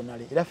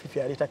intentionally era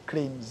Fifi aleta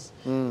claims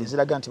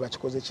eziraga nti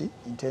bakikoze ki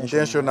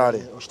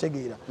intentionally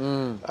okitegeera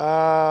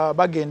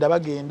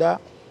bagenda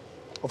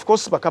of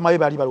course bakama be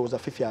bali balowooza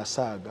Fifi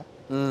asaaga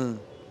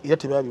era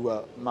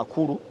tebabiwa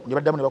makulu ne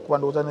baddamu ne bakuba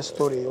ndowooza ne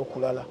story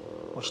ey'okulala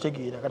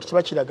okitegeera kati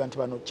kiba kiraga nti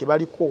bano kye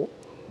baliko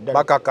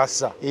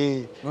bakakasa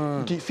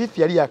nti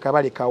Fifi yali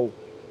yakabalekawo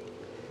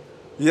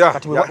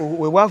kati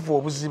we wava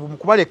obuzibu mu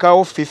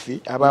kubalekawo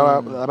Fifi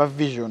aba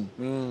vision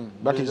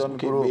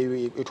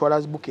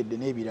etwala Bukedde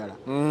n'ebirala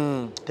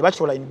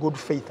tebakikola in good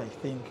faith I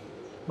think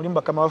mulimu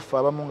bakama baffe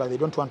abamu nga they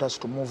don't want us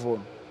to move on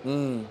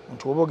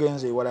nti oba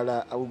ogenze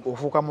ewalala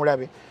ofuuka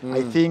mulabe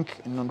I think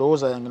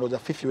ndowooza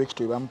Fifi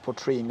wekito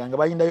bamuportraying nga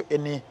bayindayo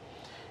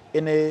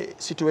ene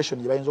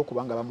situation gye bayinza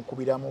okuba nga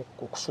bamukubiramu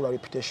okusula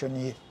reputation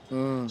ye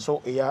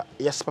so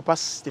eya sipapa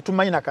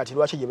tetumanyi nakati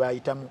lwaki gye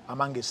bayitamu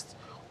amongst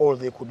all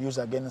they could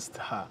use against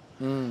her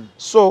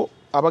so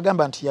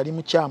abagamba nti yali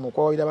mukyamu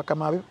okwawulira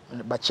bakama be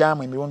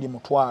bakyamu emirundi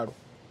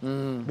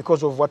 1,000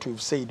 because of what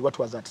we've said what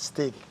was at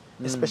stake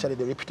especially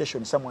the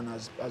reputation someone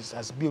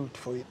has built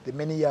for the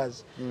many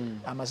years.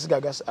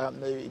 Amaziga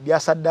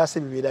byasaddaase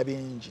bibeera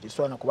bingi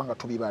tesobola kubanga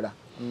tubibala.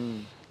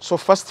 So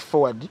fast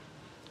forward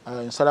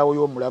nsalawo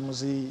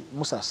y'omulamuzi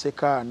Musa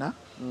Sekaana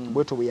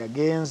bwetu bwe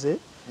yagenze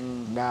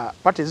nga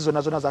parties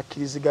zonna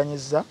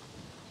zakkiriziganyiza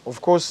of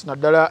course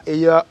naddala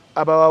eya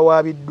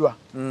abawaabiddwa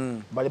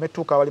baleme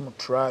tuuka bali mu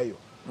trial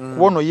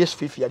kuba ono yes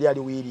Fifi yali ali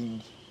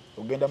willing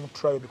ogenda mu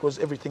trial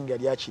because everything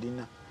yali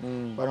akirina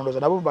banondoza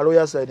nabo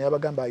balawyers ne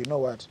bagamba you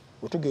know what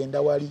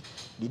wetugenda wali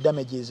the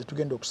damages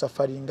tugenda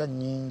okusafaringa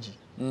nnyingi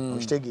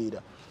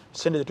okitegeera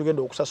sente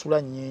zetugenda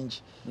okusasula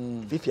nnyingi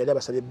Fifi yali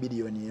abasabye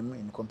billion emu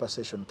in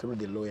compensation through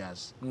the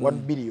lawyers 1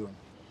 billion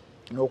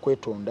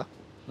n'okwetonda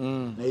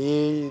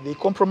naye they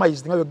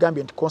compromised nga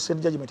bagambye nti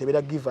consent judgment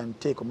ebeera give and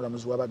take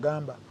omulamuzi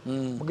wabagamba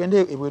mugende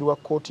ebweru wa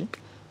kooti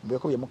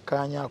mbeko bye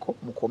mukkaanyaako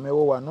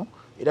mukomewo wano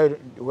era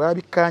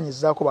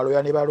wabikkaanyizaako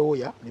balooya ne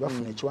balooya ne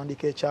bafuna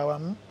ekiwandiiko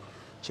ekyawamu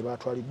kye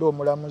baatwalidde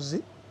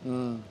omulamuzi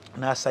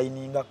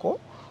n'asayiningako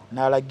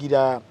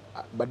n'alagira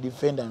ba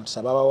defendants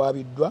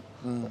ababawaabiddwa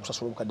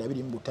okusasula obukadde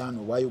 25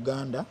 obwa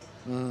Uganda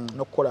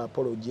n'okukola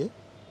apology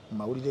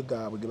mawulire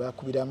gaabwe ge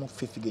bakubiramu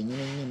Fifi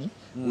gennyini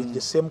with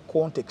the same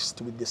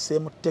context with the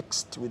same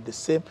text with the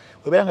same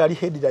webera nga ali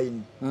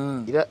headline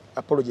era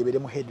apology ebeere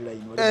mu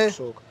headline wali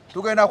kusooka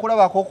tugenda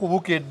kulabako ku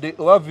Bukedde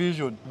oba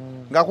Vision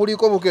nga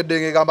kuliko Bukedde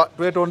ngegamba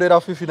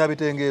twetondera Fifi na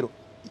bitengero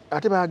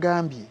ate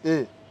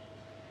bagambye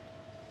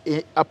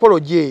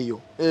apology eyo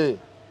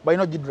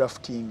balina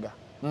gidraftinga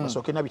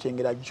basooke na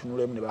bitengera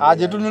gitunulemu ne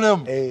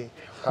agitunulemu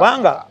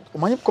kubanga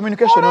omanyi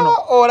communication ono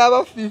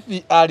olaba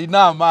Fifi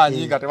alina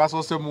amaanyi nga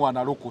tebasoose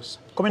muwana lukusa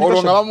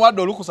olwo nga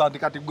bamuwadde olukusa nti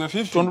kati gwe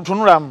Fifi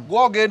tunulamu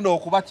gwogenda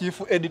okuba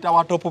chief editor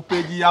wa top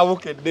page ya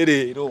Bukedde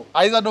leero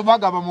aiza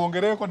domaga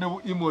bamwongereko ne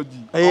emoji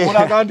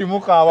okulaga nti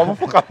mukaaba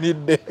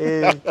mufukamidde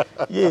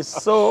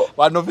yes so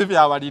wano Fifi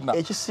abalina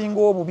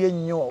ekisinga obubi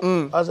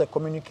ennyo as a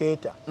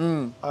communicator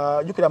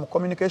jukira mu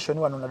communication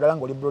wano naddala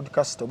ng'oli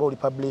broadcaster oba oli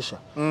publisher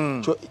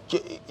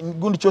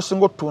gundi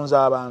kyosinga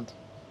otutunza abantu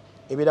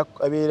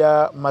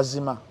ebeera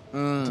mazima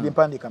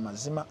tibimpandiika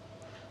mazima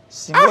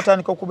singa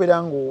otandika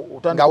okubeera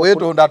nga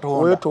weetonda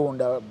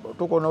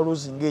tukona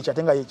oluzinga ekyo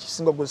ate nga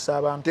yekisinga okukozesa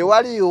abantu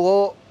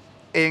tewaliwo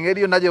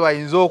engeri yonna gye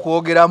bayinza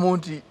okwogeramu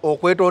nti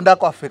okwetonda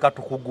kwaffe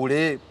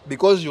katukugule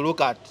because you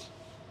look at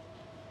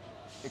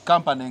a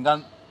company nga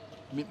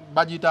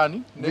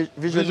bagitaani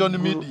Vision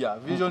Media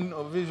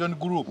Vision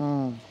Group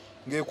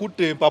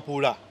ng'ekutte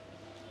empapula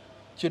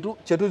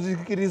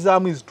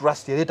kyetuzikirizamu is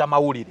trust ereeta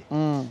mawulire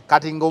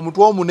kati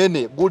ng'omutwe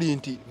omunene guli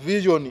nti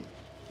Vision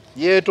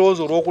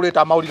yeetooza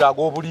olw'okuleeta amawulire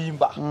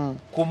ag'obulimba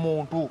ku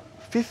muntu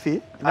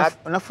Fifi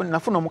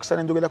nafuna omukisa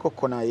nenjogerako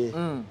ko naye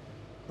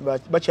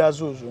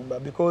bakyazuuzumba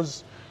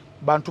because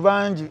bantu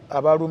bangi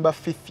abalumba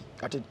Fifi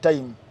at a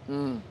time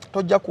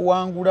tojja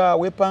kuwangula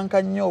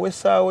wepanka nnyo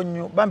wesaawo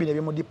nnyo bambi ne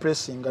bimu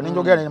depressing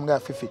nenjogera ne mugamba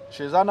Fifi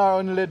she's an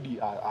only lady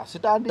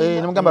asitanding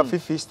ne mugamba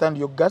Fifi stand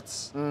your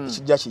guts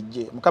kijja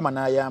kijje mukama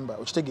n'ayamba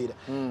okitegeera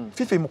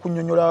Fifi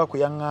mukunnyonnyola ku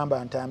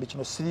yaŋŋamba Ntambi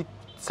kino siri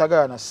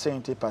sagala na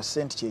sente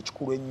percent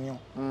kyekikulu ennyo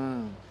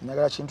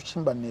njagala kintu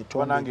kimba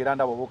neetonda nange era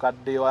ndaba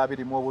obukadde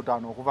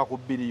 25 okuva ku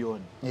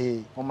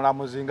biliyoni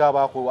omulamuzi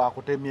nga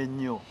akutemye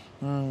nnyo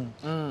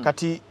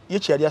kati ye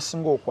kyeyali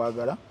asinga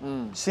okwagala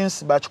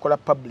since bakikola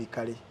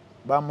publicly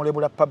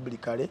bamulebula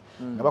publicly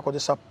nga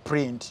bakozesa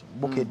print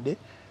Bukedde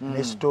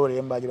ne story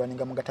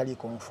embagirwaninga mu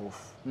gataliiko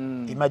nfuufu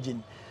imagine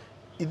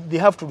they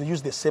have to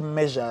use the same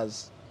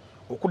measures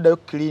okuddayo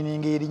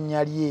cleaning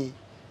erinnya lye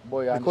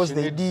because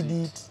they did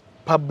it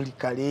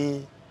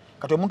publicly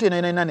kati omuntu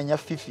yenayina nenya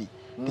Fifi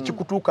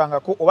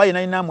tekikutuukangako oba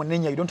yenayina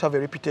munenya you don't have a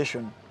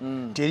reputation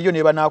teriyo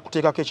ne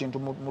banaakuteekako ekintu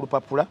mu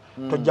lupapula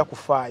tojja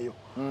kufaayo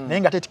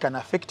naye nga te can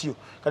affect you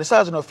kati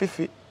saa zino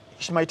Fifi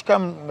she might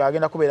come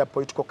ng'agenda kubeera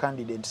political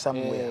candidate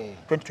somewhere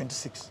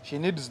 2026 she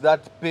needs that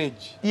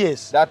page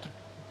yes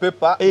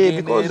paper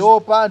because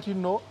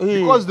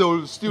they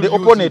will still the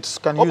opponents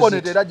can use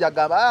it era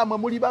jagamba mwe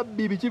muli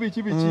babbi biki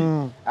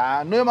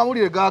noyo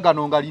mawulire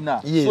gaagano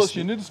ngalina so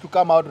she needs to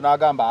come out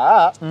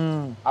n'agamba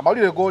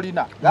amawulire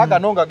golina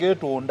gaagano nga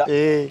geetonda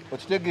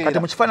okitegeera kati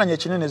mu kifaananyi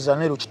ekinene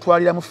Zanero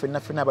kitwaliramu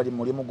ffenna bali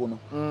mulimu guno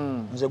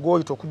nze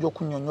gw'oyita okujja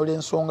okunnyonnyola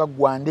ensonga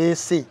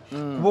gwandeese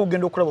kuba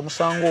ogenda okulaba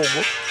omusango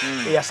ogwo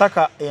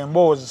eyasaka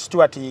emboozi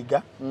Stuart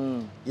Yiga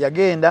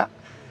yagenda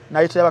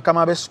nayitira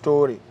bakama be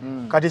story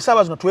kati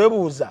saba zino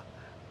twebuuza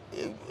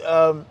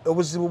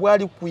obuzibu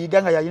bwali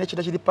kuyiga nga yalina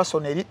ekintu kiri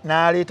personally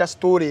n'aleeta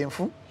story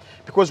enfu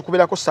because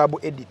kubeerako sub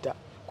editor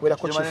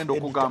kubeerako chief editor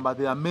okugamba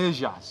there are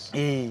measures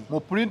mu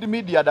print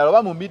media ddala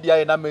oba mu media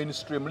ena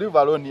mainstream leave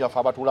alone yafe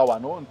abatula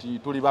wano nti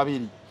tuli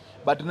babiri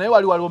but naye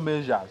waliwo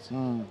measures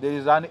there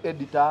is an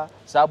editor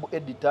sub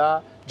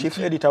editor chief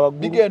editor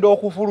waggulu bigenda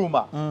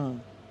okufuluma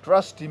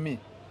trust me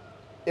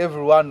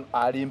everyone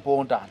are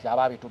important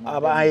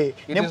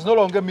it is no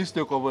longer a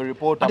mistake of a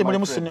reporter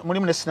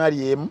mulimu ne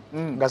scenario emu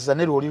nga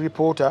Zanero oli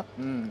reporter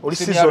oli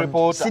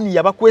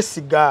senior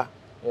bakwesiga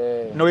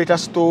noleta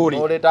story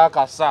noleta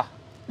akasa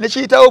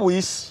nekiyitawo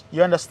buyisi,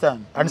 you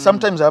understand, and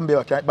sometimes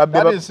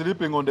that is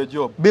sleeping on the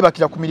job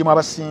bebakira ku mirimu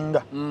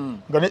abasinga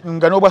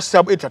nga n'obwa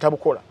sabu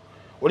tabukola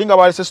olinga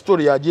balese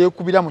story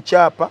yagyekubira mu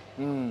kyapa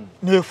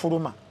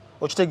nefuluma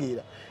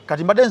okitegeera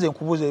kati mbadde nze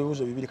nkubuuza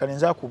ebibuuzo bibiri kale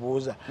nza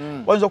kubuuza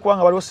wayinza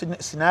okubanga waliwo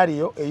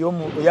scenario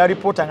eya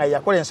reporter nga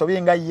yakola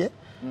ensobi nga ye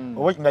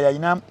oba nga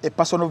yalina a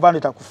personal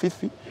vendetta ku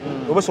Fifi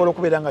oba osobola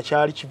okubeera nga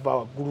kyali kiva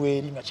waggulu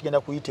eri nga kigenda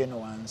kuyita eno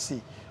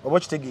wansi oba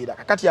okitegeera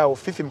kakati awo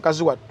Fifi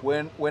mukazi wattu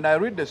when I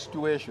read the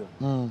situation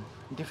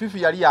nti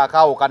Fifi yali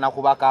yakaawukana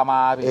ku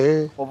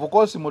bakamaabe of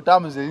course mu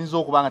terms eyinza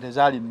okuba nga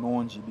tezaali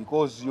nnungi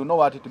because you know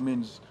what it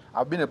means.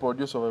 I've been a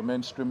producer of a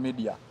mainstream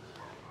media.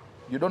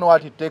 You don't know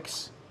what it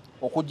takes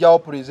okujjawo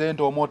present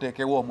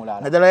omotekewo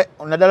omulala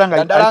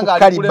nadala nga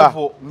kaliba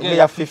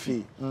ya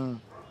Fifi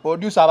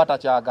producer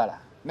abatakyagala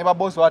ne ba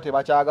boss bate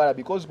bakyagala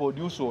because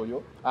producer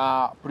oyo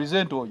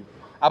present oyo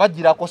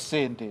abajirako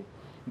sente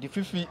ndi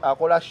Fifi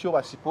akola show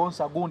ba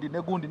sponsor gundi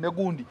ne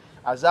gundi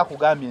aza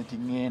kugambye nti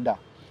ngenda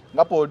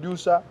nga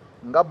producer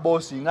nga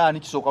boss ngani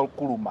kisoka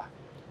kuluma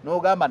no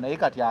gamba naye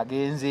kati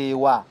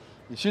agenzeewa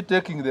is she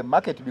taking the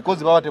market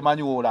because baba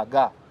temanyi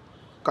wolaga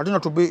katino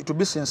to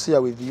be sincere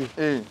with you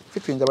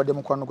Fifi njabadde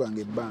mukwano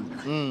gwange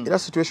ebbanga era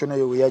situation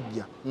eyo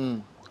yajja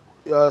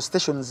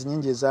stations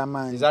nyingi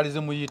ez'amaanyi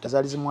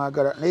zaali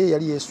zimwagala naye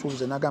yali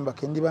yeesuubiza n'agamba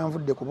ke ndi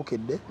banvudde ku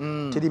Bukedde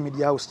teri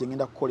media house gye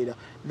ngenda kukolera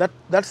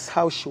that's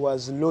how she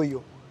was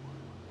loyal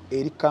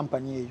eri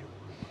company eyo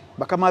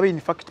bakama be in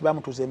fact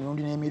bamutuza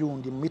emirundi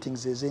n'emirundi mu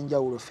meetings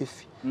ez'enjawulo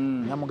Fifi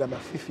namugamba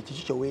Fifi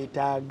kiki kye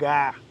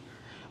weetaaga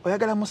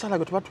oyagala musala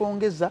gwe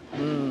tubatwongeza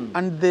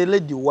and the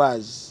lady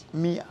was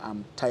me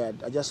I'm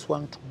tired I just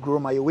want to grow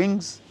my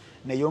wings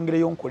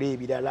neyongereyo nkole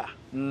ebirala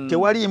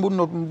tewali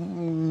mbuno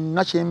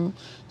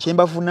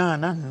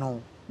nachembavunaana no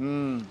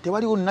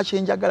tewaliwo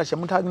nachenjagala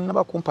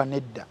kyamutagina kumpa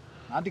nedda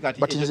anti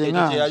kati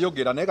ekyo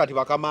yayogera naye kati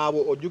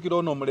bakamaabo ojjukira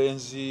ono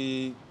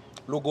omulenzi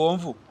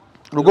Lugonvu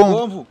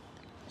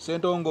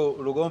Sentongo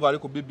Lugonvu ali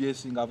ku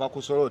BBS ngava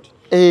ku Soroti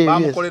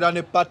bamukolera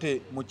ne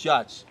pate mu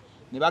church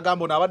ne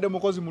bagamba nabadde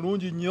mukozi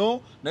mulungi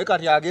nnyo naye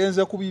kati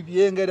agenze ku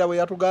bibyengera bwe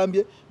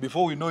yatugambye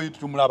before we know it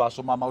tumulaba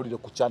asoma amawulire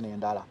ku channel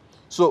endala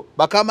so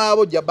bakama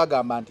abo jja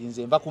bagamba nti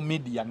nze nva ku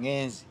media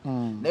ngenzi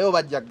naye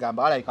bajja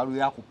kugamba wala ikalu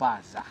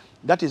yakupaaza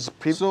that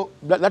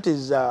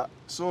is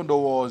so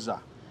ndowooza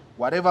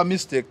whatever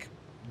mistake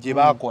gye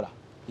bakola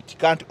it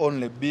can't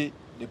only be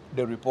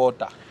the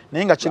reporter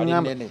naye nga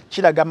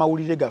kiraga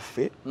amawulire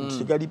gaffe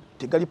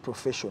tegali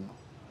professional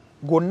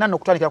gonna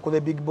n'okutandikira ku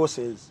the big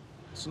bosses.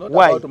 It's not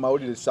about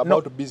mawulire, it's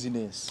about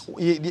business.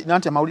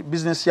 Nanti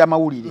business ya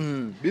mawulire.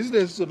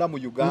 Business so na mu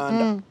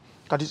Uganda.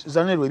 Kati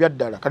zanelwe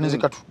ebyaddala kanize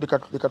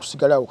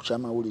katusigalawo ku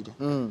kyamawulire.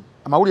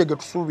 Amawulire ge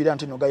tusuubira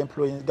nti no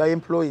ga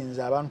employees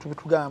abantu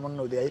bitugamba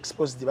no they are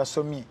exposed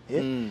basomye.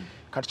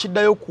 Kati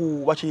kiddayo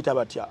ku bakiyita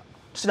batya.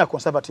 Sina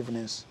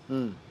conservativeness.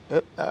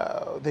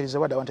 There is a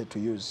word I wanted to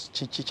use.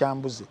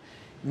 Chikyambuze.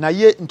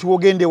 Naye nti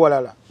wogende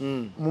walala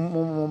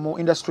mu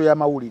industry ya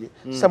mawulire.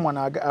 Someone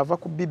ava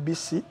ku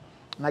BBC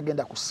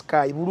nagenda ku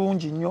Sky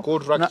bulungi nnyo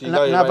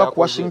nava ku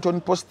Washington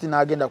Post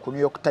nagenda ku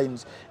New York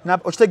Times na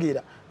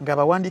okitegeera nga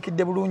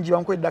bawandikidde bulungi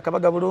bankwedde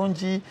akabaga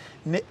bulungi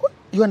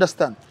you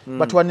understand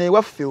but wane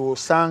waffe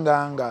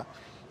osanga nga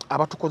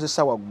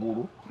abatukozesa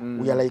waggulu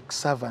we are like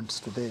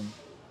servants to them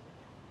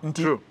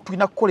nti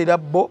tulina kukolera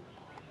bo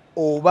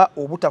oba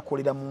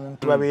obutakolera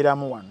muntu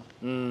babeeramu wano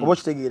oba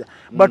okitegeera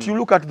but you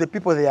look at the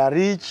people they are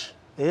rich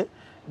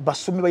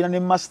basomi balina ne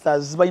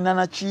masters balina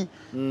naki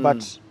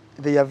but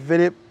they are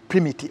very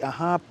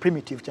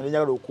primitive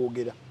chanjagala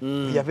okwogera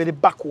they are very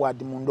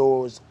backward mu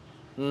ndowooza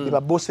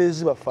ba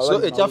bosses bafa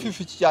so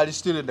ekyafifi kyali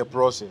still in the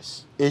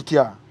process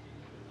etya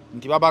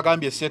nti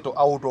babagambye settle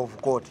out of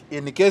court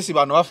in case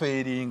bano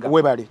bafairinga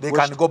they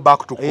can go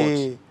back to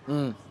court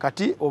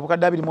kati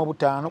obukadde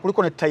 25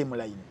 kuliko ne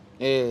timeline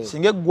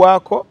singe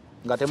gwako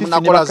nga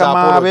temunakola za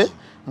apology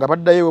nga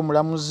baddayo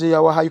omulamuzi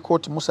wa high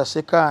court Musa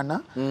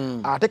Sekana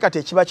ate kati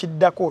ekiba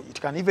kiddako it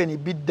can even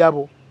be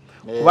double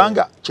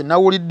kubanga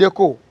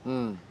kinawuliddeko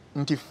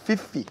nti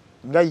Fifi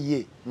nga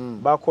ye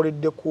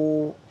bakoledde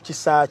ku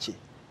kisaache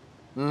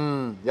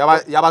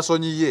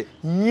yabasonyiye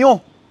nnyo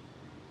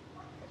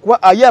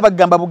kuba aye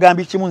abagamba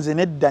bugambi kimu nze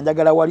nedda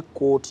njagala wali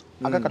kooti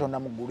akakatonda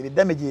mu ggulu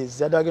damages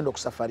zadagenda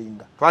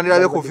okusafaringa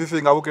twandirabe ku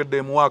Fifi nga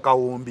Bukedde mu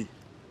akawumbi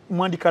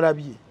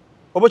mwandikalabye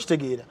oba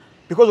kitegeera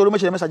because olumu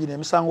kire message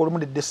n'emisango olumu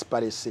de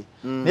desperate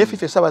naye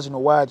Fifi sabazi no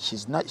word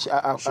she's not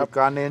she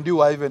can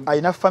endure even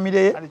aina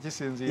family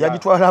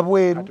yagitwala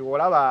bweru ati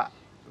olaba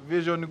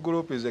Vision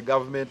Group is a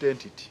government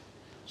entity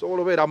so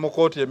olobera mu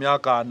court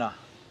emyaka 4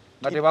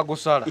 nga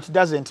tebagusala it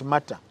doesn't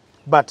matter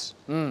but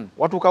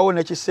watukawo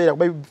nekiseera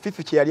kuba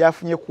Fifi kye yali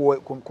afunye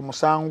ku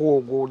musango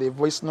ogwo the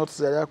voice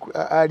notes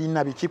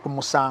alina biki ku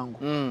musango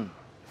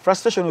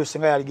frustration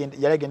yosinga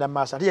yaligenda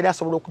masa ati yali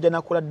asobola okujja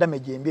nakola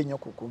damage embi ennyo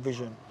ku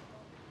Vision.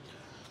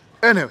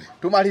 Anyway,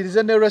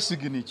 tumalirize ne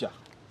signature.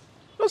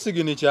 No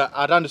signature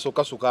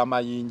atandisoka suka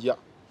amayinja.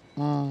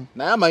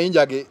 Naye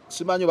amayinja ge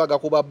simanyi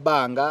bagakuba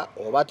bbanga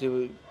oba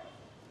te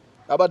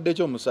abadde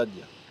kyo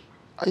musajja.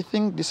 I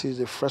think this is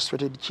a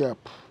frustrated chap.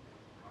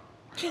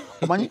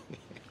 Omanyi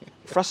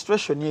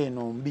frustration ye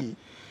no mbi.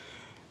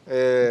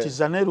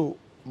 Tizanero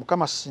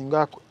mukama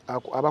singa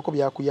abako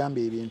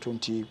byakuyamba ebintu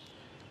nti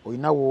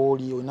oyina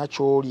wooli oyina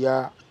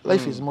kyolya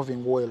life is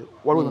moving well.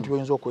 Waliwo ebintu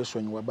by'oyinza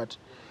okwesonyiwa but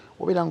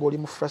obeera ng'oli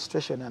mu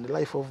frustration and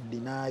life of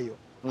denial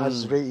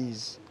as Ray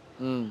is.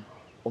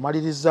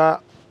 Omaliriza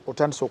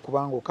otandise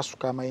okuba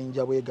ng'okasuka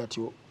amayinja bwe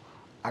gatyo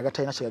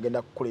agatalina kye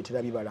gagenda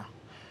kukuleetera bibala.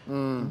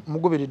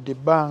 Mugoberedde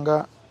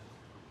ebbanga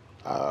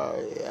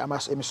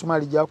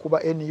emisumaali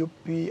gyakuba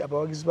NUP,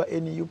 abawagizi ba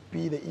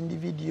NUP, the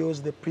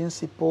individuals, the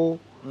principal.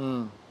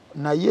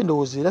 Naye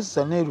ndowooza era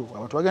Zaneru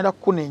abantu bagenda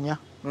kukunenya.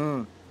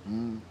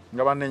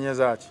 Nga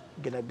bannenyeza ki?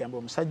 Genda kugamba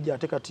omusajja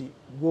ate kati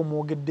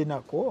gw'omwogedde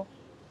nako.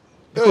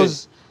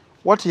 Because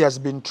what he has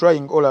been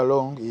trying all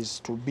along is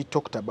to be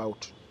talked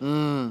about.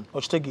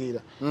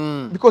 Okitegeera.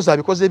 Because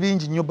abikoze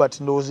bingi nnyo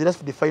but ndowooza era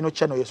the final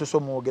channel yesoso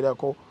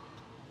omwogerako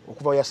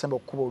okuva yasemba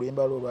okukuba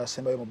oluyimba lwo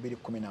lwasembayo mu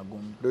 2011.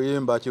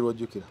 Luyimba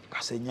kirwojjukira?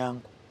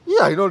 Kasenyango.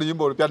 Alina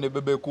oluyimba olupya ne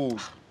Bebe Cool.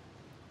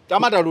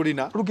 Tamata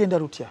lulina? Lugenda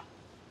lutya?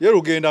 Ye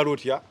lugenda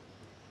lutya?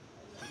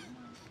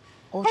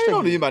 Alina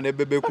oluyimba ne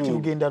Bebe Cool.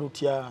 Lugenda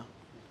lutya?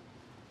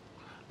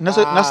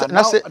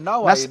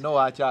 Now I know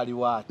akyali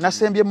waati.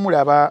 Nasembye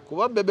mulaba.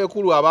 Kuba Bebe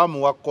Cool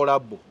abamuwa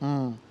collabo.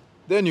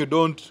 Then you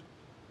don't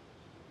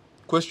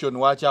question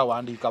waki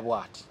awandiika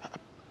bwati.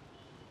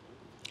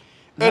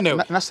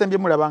 Nasembye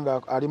mulaba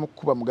nga ali mu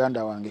kukuba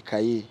muganda wange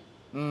Kaye.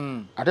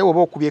 Ate oba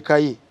okubye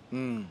Kaye.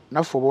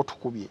 Naffe oba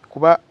otukubye.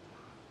 Kuba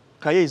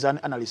Kaye is an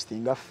analyst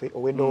ngaffe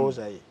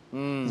ow'endowooza ye.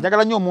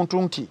 Njagala nnyo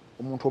omuntu nti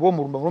omuntu oba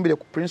omulumbire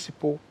ku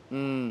principle.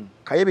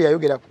 Kaye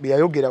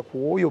byayogera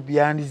ku oyo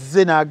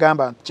byandize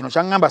n'agamba kino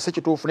kyangamba se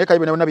kituufu naye Kaye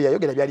byonna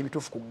byayogera byali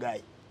bituufu ku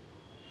Guy.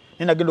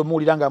 Naye nagenda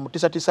omuwulira nga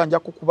mutisatisa nja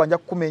kukuba nja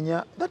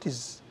kukumenya. That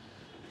is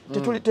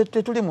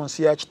tetuli mu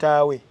nsi ya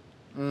kitaawe.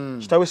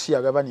 Kitaawe si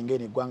yagabaninga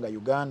eno eggwanga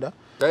Uganda.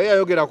 Kaye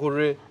yayogera ku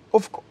Ray.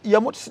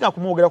 Sina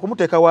kumwogera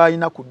kumuteeka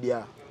w'alina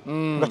kudya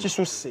nga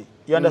kisusse.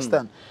 You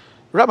understand?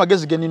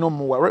 Ramagezi genino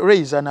muwa. Ray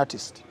is an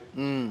artist.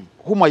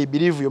 Whom I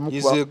believe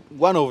he's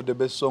one of the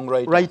best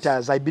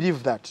songwriters. I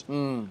believe that.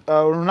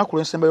 Lunaku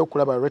lwensembayo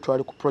okulaba Ray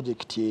twali ku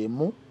project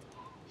emu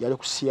yali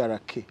ku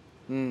CRK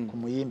ku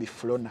muyimbi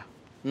Flona.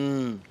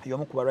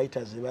 Yomu ku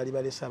writers bali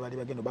balesa bali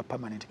bagendo ba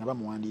permanent nga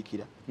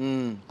bamuwandiikira.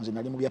 Nze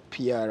nali mu bya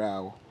PR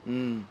awo.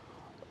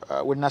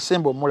 When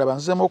nasemba omulaba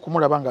nzemo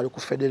okumulaba nga ali ku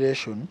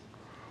federation.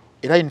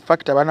 Era in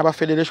fact abaana ba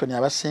federation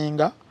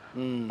abasinga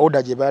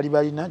order gye bali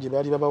balina gye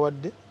bali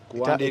babawadde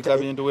kuwandiika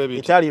bintu webi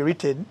itali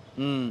written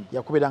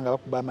yakubera nga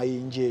bakuba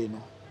amayinja eno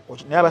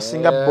naye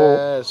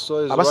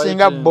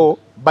abasinga bo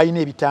balina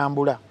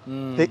ebitambula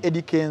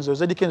Edikenzo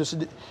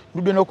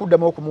ndudde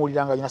n'okuddamu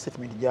okumuwulira nga alina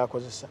statement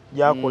gyakozesa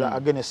gyakola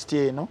against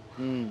eno.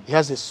 He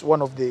has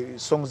one of the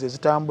songs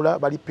ezitambula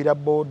bali pira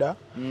border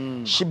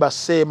Shiba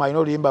Sema alina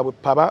oluyimba bwe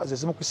paba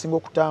zezimu kusinga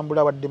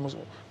okutambula wadde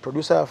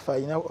producer yaffe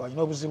alina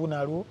obuzibu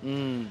nalwo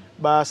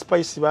ba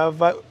Spice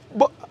bava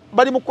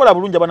bali mukola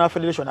bulungi abana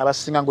federation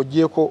abasinga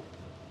ng'ogyeko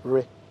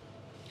Ray.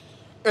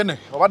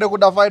 Obadde ku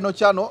da final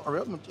channel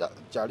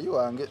kyali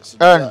wange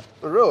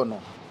Rono.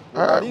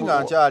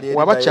 Alinga nkyali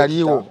waba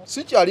kyaliwo.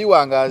 Si kyali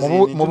wange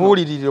azini.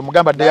 Mubuulirire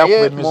omugamba dde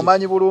yakuba music.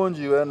 Mumanyi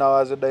bulungi we na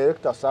was a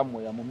director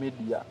somewhere mu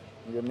media.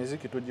 Nge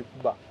music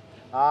tugikuba.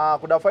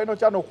 Ku da final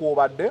channel ku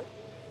obadde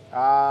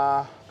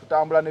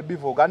tutambula ne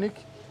Beef Organic.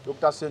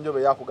 Dr.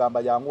 Senjobe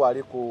yakugamba yangu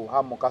ali ku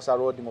Hamo Kasa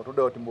Road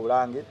ngotudde oti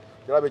Mbulange.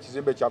 Kirabe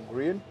kizimbe kya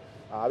Green.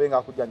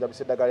 Abenga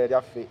kujjanjabisa eddagala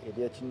lyaffe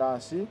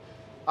ery'ekinnansi.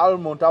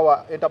 Almond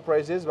Tower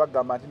Enterprises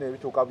bagamba nti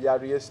nebituuka bya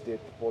real estate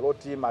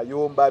poloti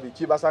mayumba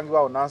biki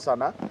basangibwawo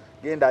nansana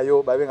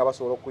gendayo babenga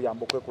basobola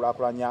okuyamba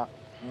okwekulaakulanya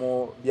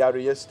mu bya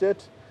real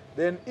estate.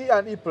 Then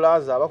E&E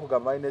Plaza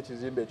bakugamba alina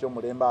ekizimbe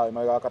ekyomulembe awo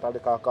emabega w'akatale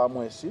ka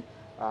Kamwesi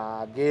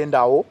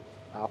gendawo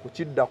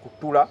kukidda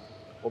kutula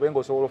obenga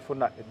osobola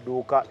ofuna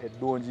edduuka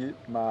eddungi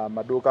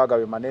maduuka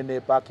gabe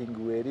manene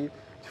parking weri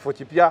kifo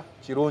kipya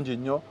kirungi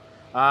nnyo.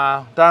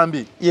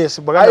 Ntambi yes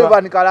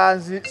Ivan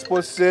Kalanzi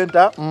Sports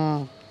Center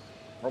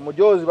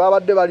omujozi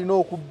babadde balina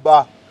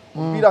okubba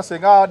mpira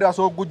senga abadde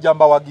basobola okugujja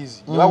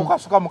mbawagizi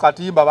bakukasuka mu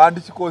katimba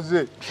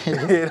bandikikoze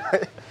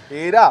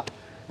era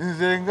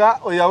nze nga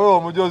oyawe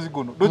omujozi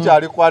guno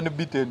dukyali kwani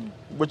bitten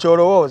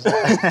bukyolowooza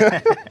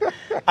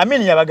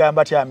Amin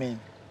yabagamba ati Amin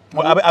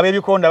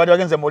abebikonda abadde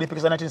bagenze mu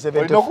Olympics 1970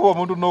 olina okuba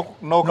omuntu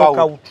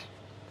knockout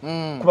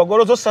kuba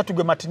golozo 3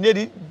 gwe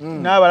Martinelli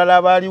n'abalala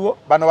abaliwo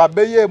bano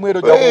babbeyi emu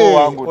ero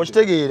gyakuba wangu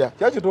okitegeera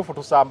kyakituufu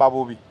tusamba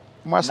bubi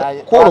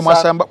Kwolo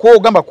mwasamba kwa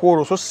ogamba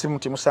kwolo so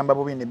simuti musamba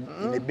bubi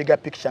ne bigger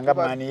picture nga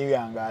mani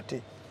yanga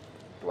ate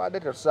twadde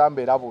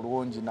tusamba era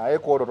bulungi naye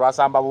kwolo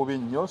twasamba bubi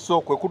nnyo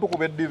so kwe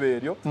kutukuba eddiba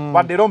eryo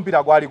wadde era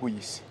omupiira gwali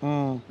guyise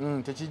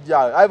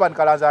tekijjaayo Ivan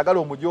Kalanzi agala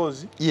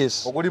omujozi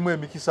ogulimu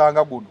emikisa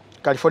nga guno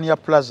California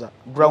Plaza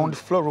ground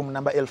floor room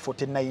number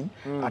L49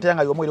 ate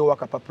nga yomu eri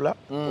wakapapula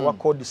owa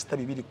code star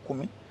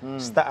 210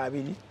 star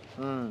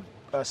 2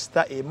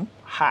 *M#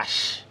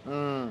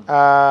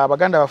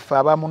 baganda baffe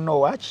abamu no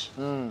watch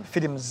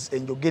films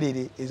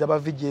enjogerere ezaba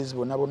VJs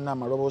bonna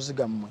amaloboozi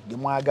gammwe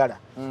gemwagala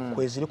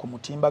kweziri ku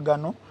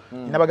mutimbagano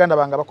nina baganda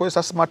bange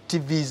bakozesa smart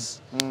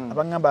TVs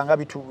abangamba nga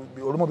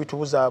olumu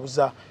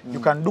bitubuzaabuza you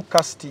can do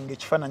casting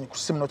ekifaananyi ku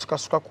simu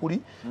n'okikasuka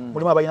kuli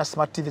mulimu abalina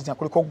smart TVs nga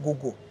kuliko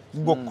Google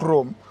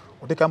Chrome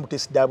oteka mu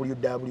test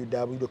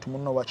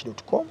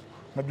www.munowatch.com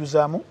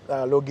nojuzaamu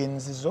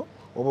logins zo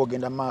oba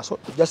ogenda maaso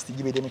just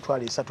gibede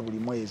emitwalo 3 buli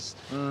mwezi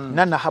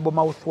nana habo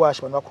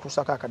mouthwash bano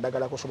bakutusako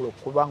akadagala kosobola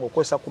okubanga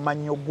okozesa ku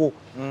mannyo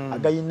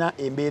agayina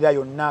embeera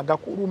yonna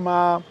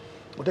gakuluma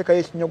otekayo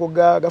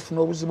ekinyogoga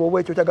gafuna obuzibu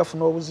obwekyo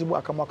kyagafuna obuzibu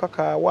akamwa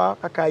kakaawa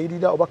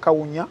kakayirira oba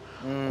kawunya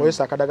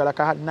kozesa akadagala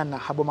ka nana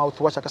habo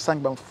mouthwash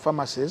akasangibwa mu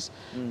pharmacies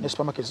ne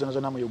supermarkets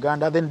zonna mu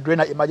Uganda. Then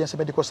Drena emergency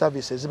medical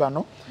services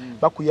bano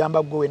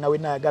bakuyamba gwe nawe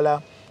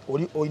nayagala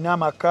olina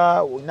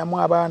amaka olinamu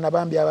abaana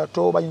bambi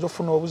abato bayinza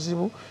ofuna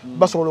obuzibu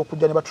basobola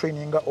okujja ne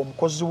batraininga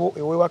omukozi wo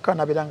ewewaka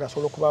nabeera nga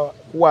asobola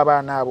kuwa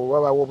abaana abo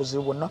babawa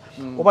obuzibu bonna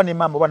oba ne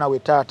mama oba nawe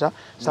taata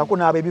saako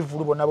n'abo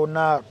ebivulu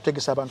bonna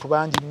tutegesa abantu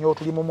bangi nnyo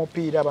tuli mu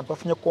mupiira abantu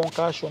bafunye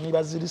concussion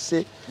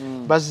bazirise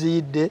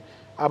baziyidde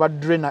aba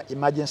Drena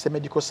emergency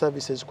medical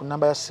services ku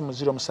namba ya simu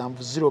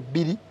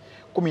 0702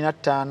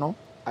 15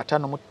 55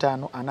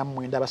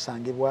 49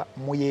 basangibwa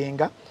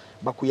Muyenga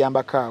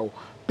bakuyambako.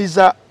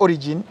 Pizza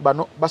Origin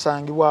bano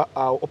basangibwa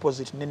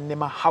opposite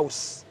Nenema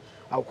House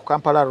ku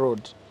Kampala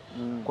Road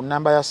ku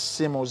namba ya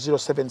simu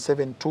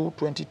 0772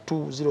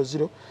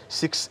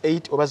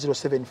 220068 oba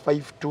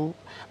 0752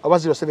 oba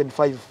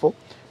 0754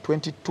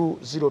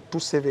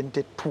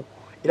 220272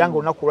 era nga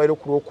olunaku lwairo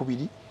ku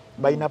Lwokubiri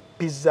balina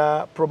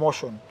pizza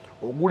promotion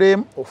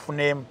ogulemu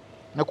ofunemu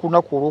ne ku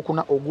lunaku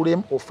olwokuna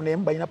ogulemu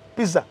ofunemu balina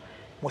pizza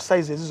mu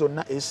size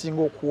zonna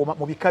ezisinga okuwoma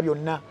mu bika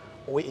byonna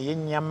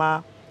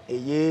ey'ennyama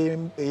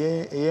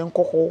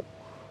eyenkoko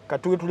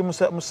katuwe tuli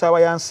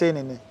musawa ya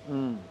nsenene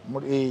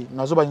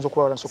nazo bayinza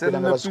okulaba nsokera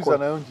nga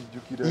bazikola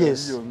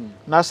yes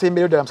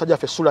nasembere ddala musajja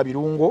ffe Sula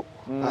Birungo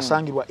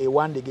asangirwa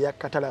ewandege ya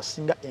Katala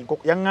singa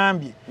enkoko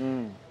yangambye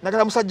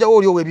nakala musajja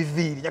oli owe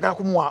biviiri nyagala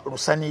kumuwa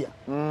lusaniya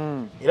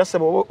era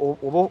sebo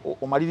obo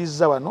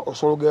omaliriza wano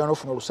osologera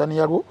n'ofuna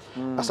lusaniya lwo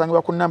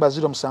asangirwa ku namba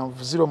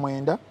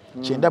 0709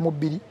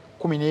 92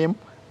 11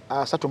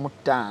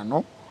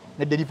 35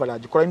 ne delivery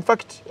agikola. In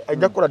fact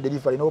ajja kola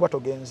delivery no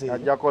batogenze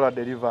ajja kola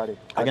delivery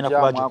agenda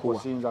kubaji kuwa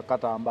kusinza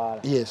Katambala.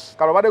 Yes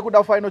Kalo bade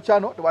kuda final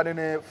channel tubane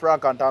ne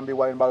Frank Ntambi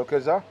wa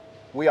Mbalokeza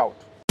we out.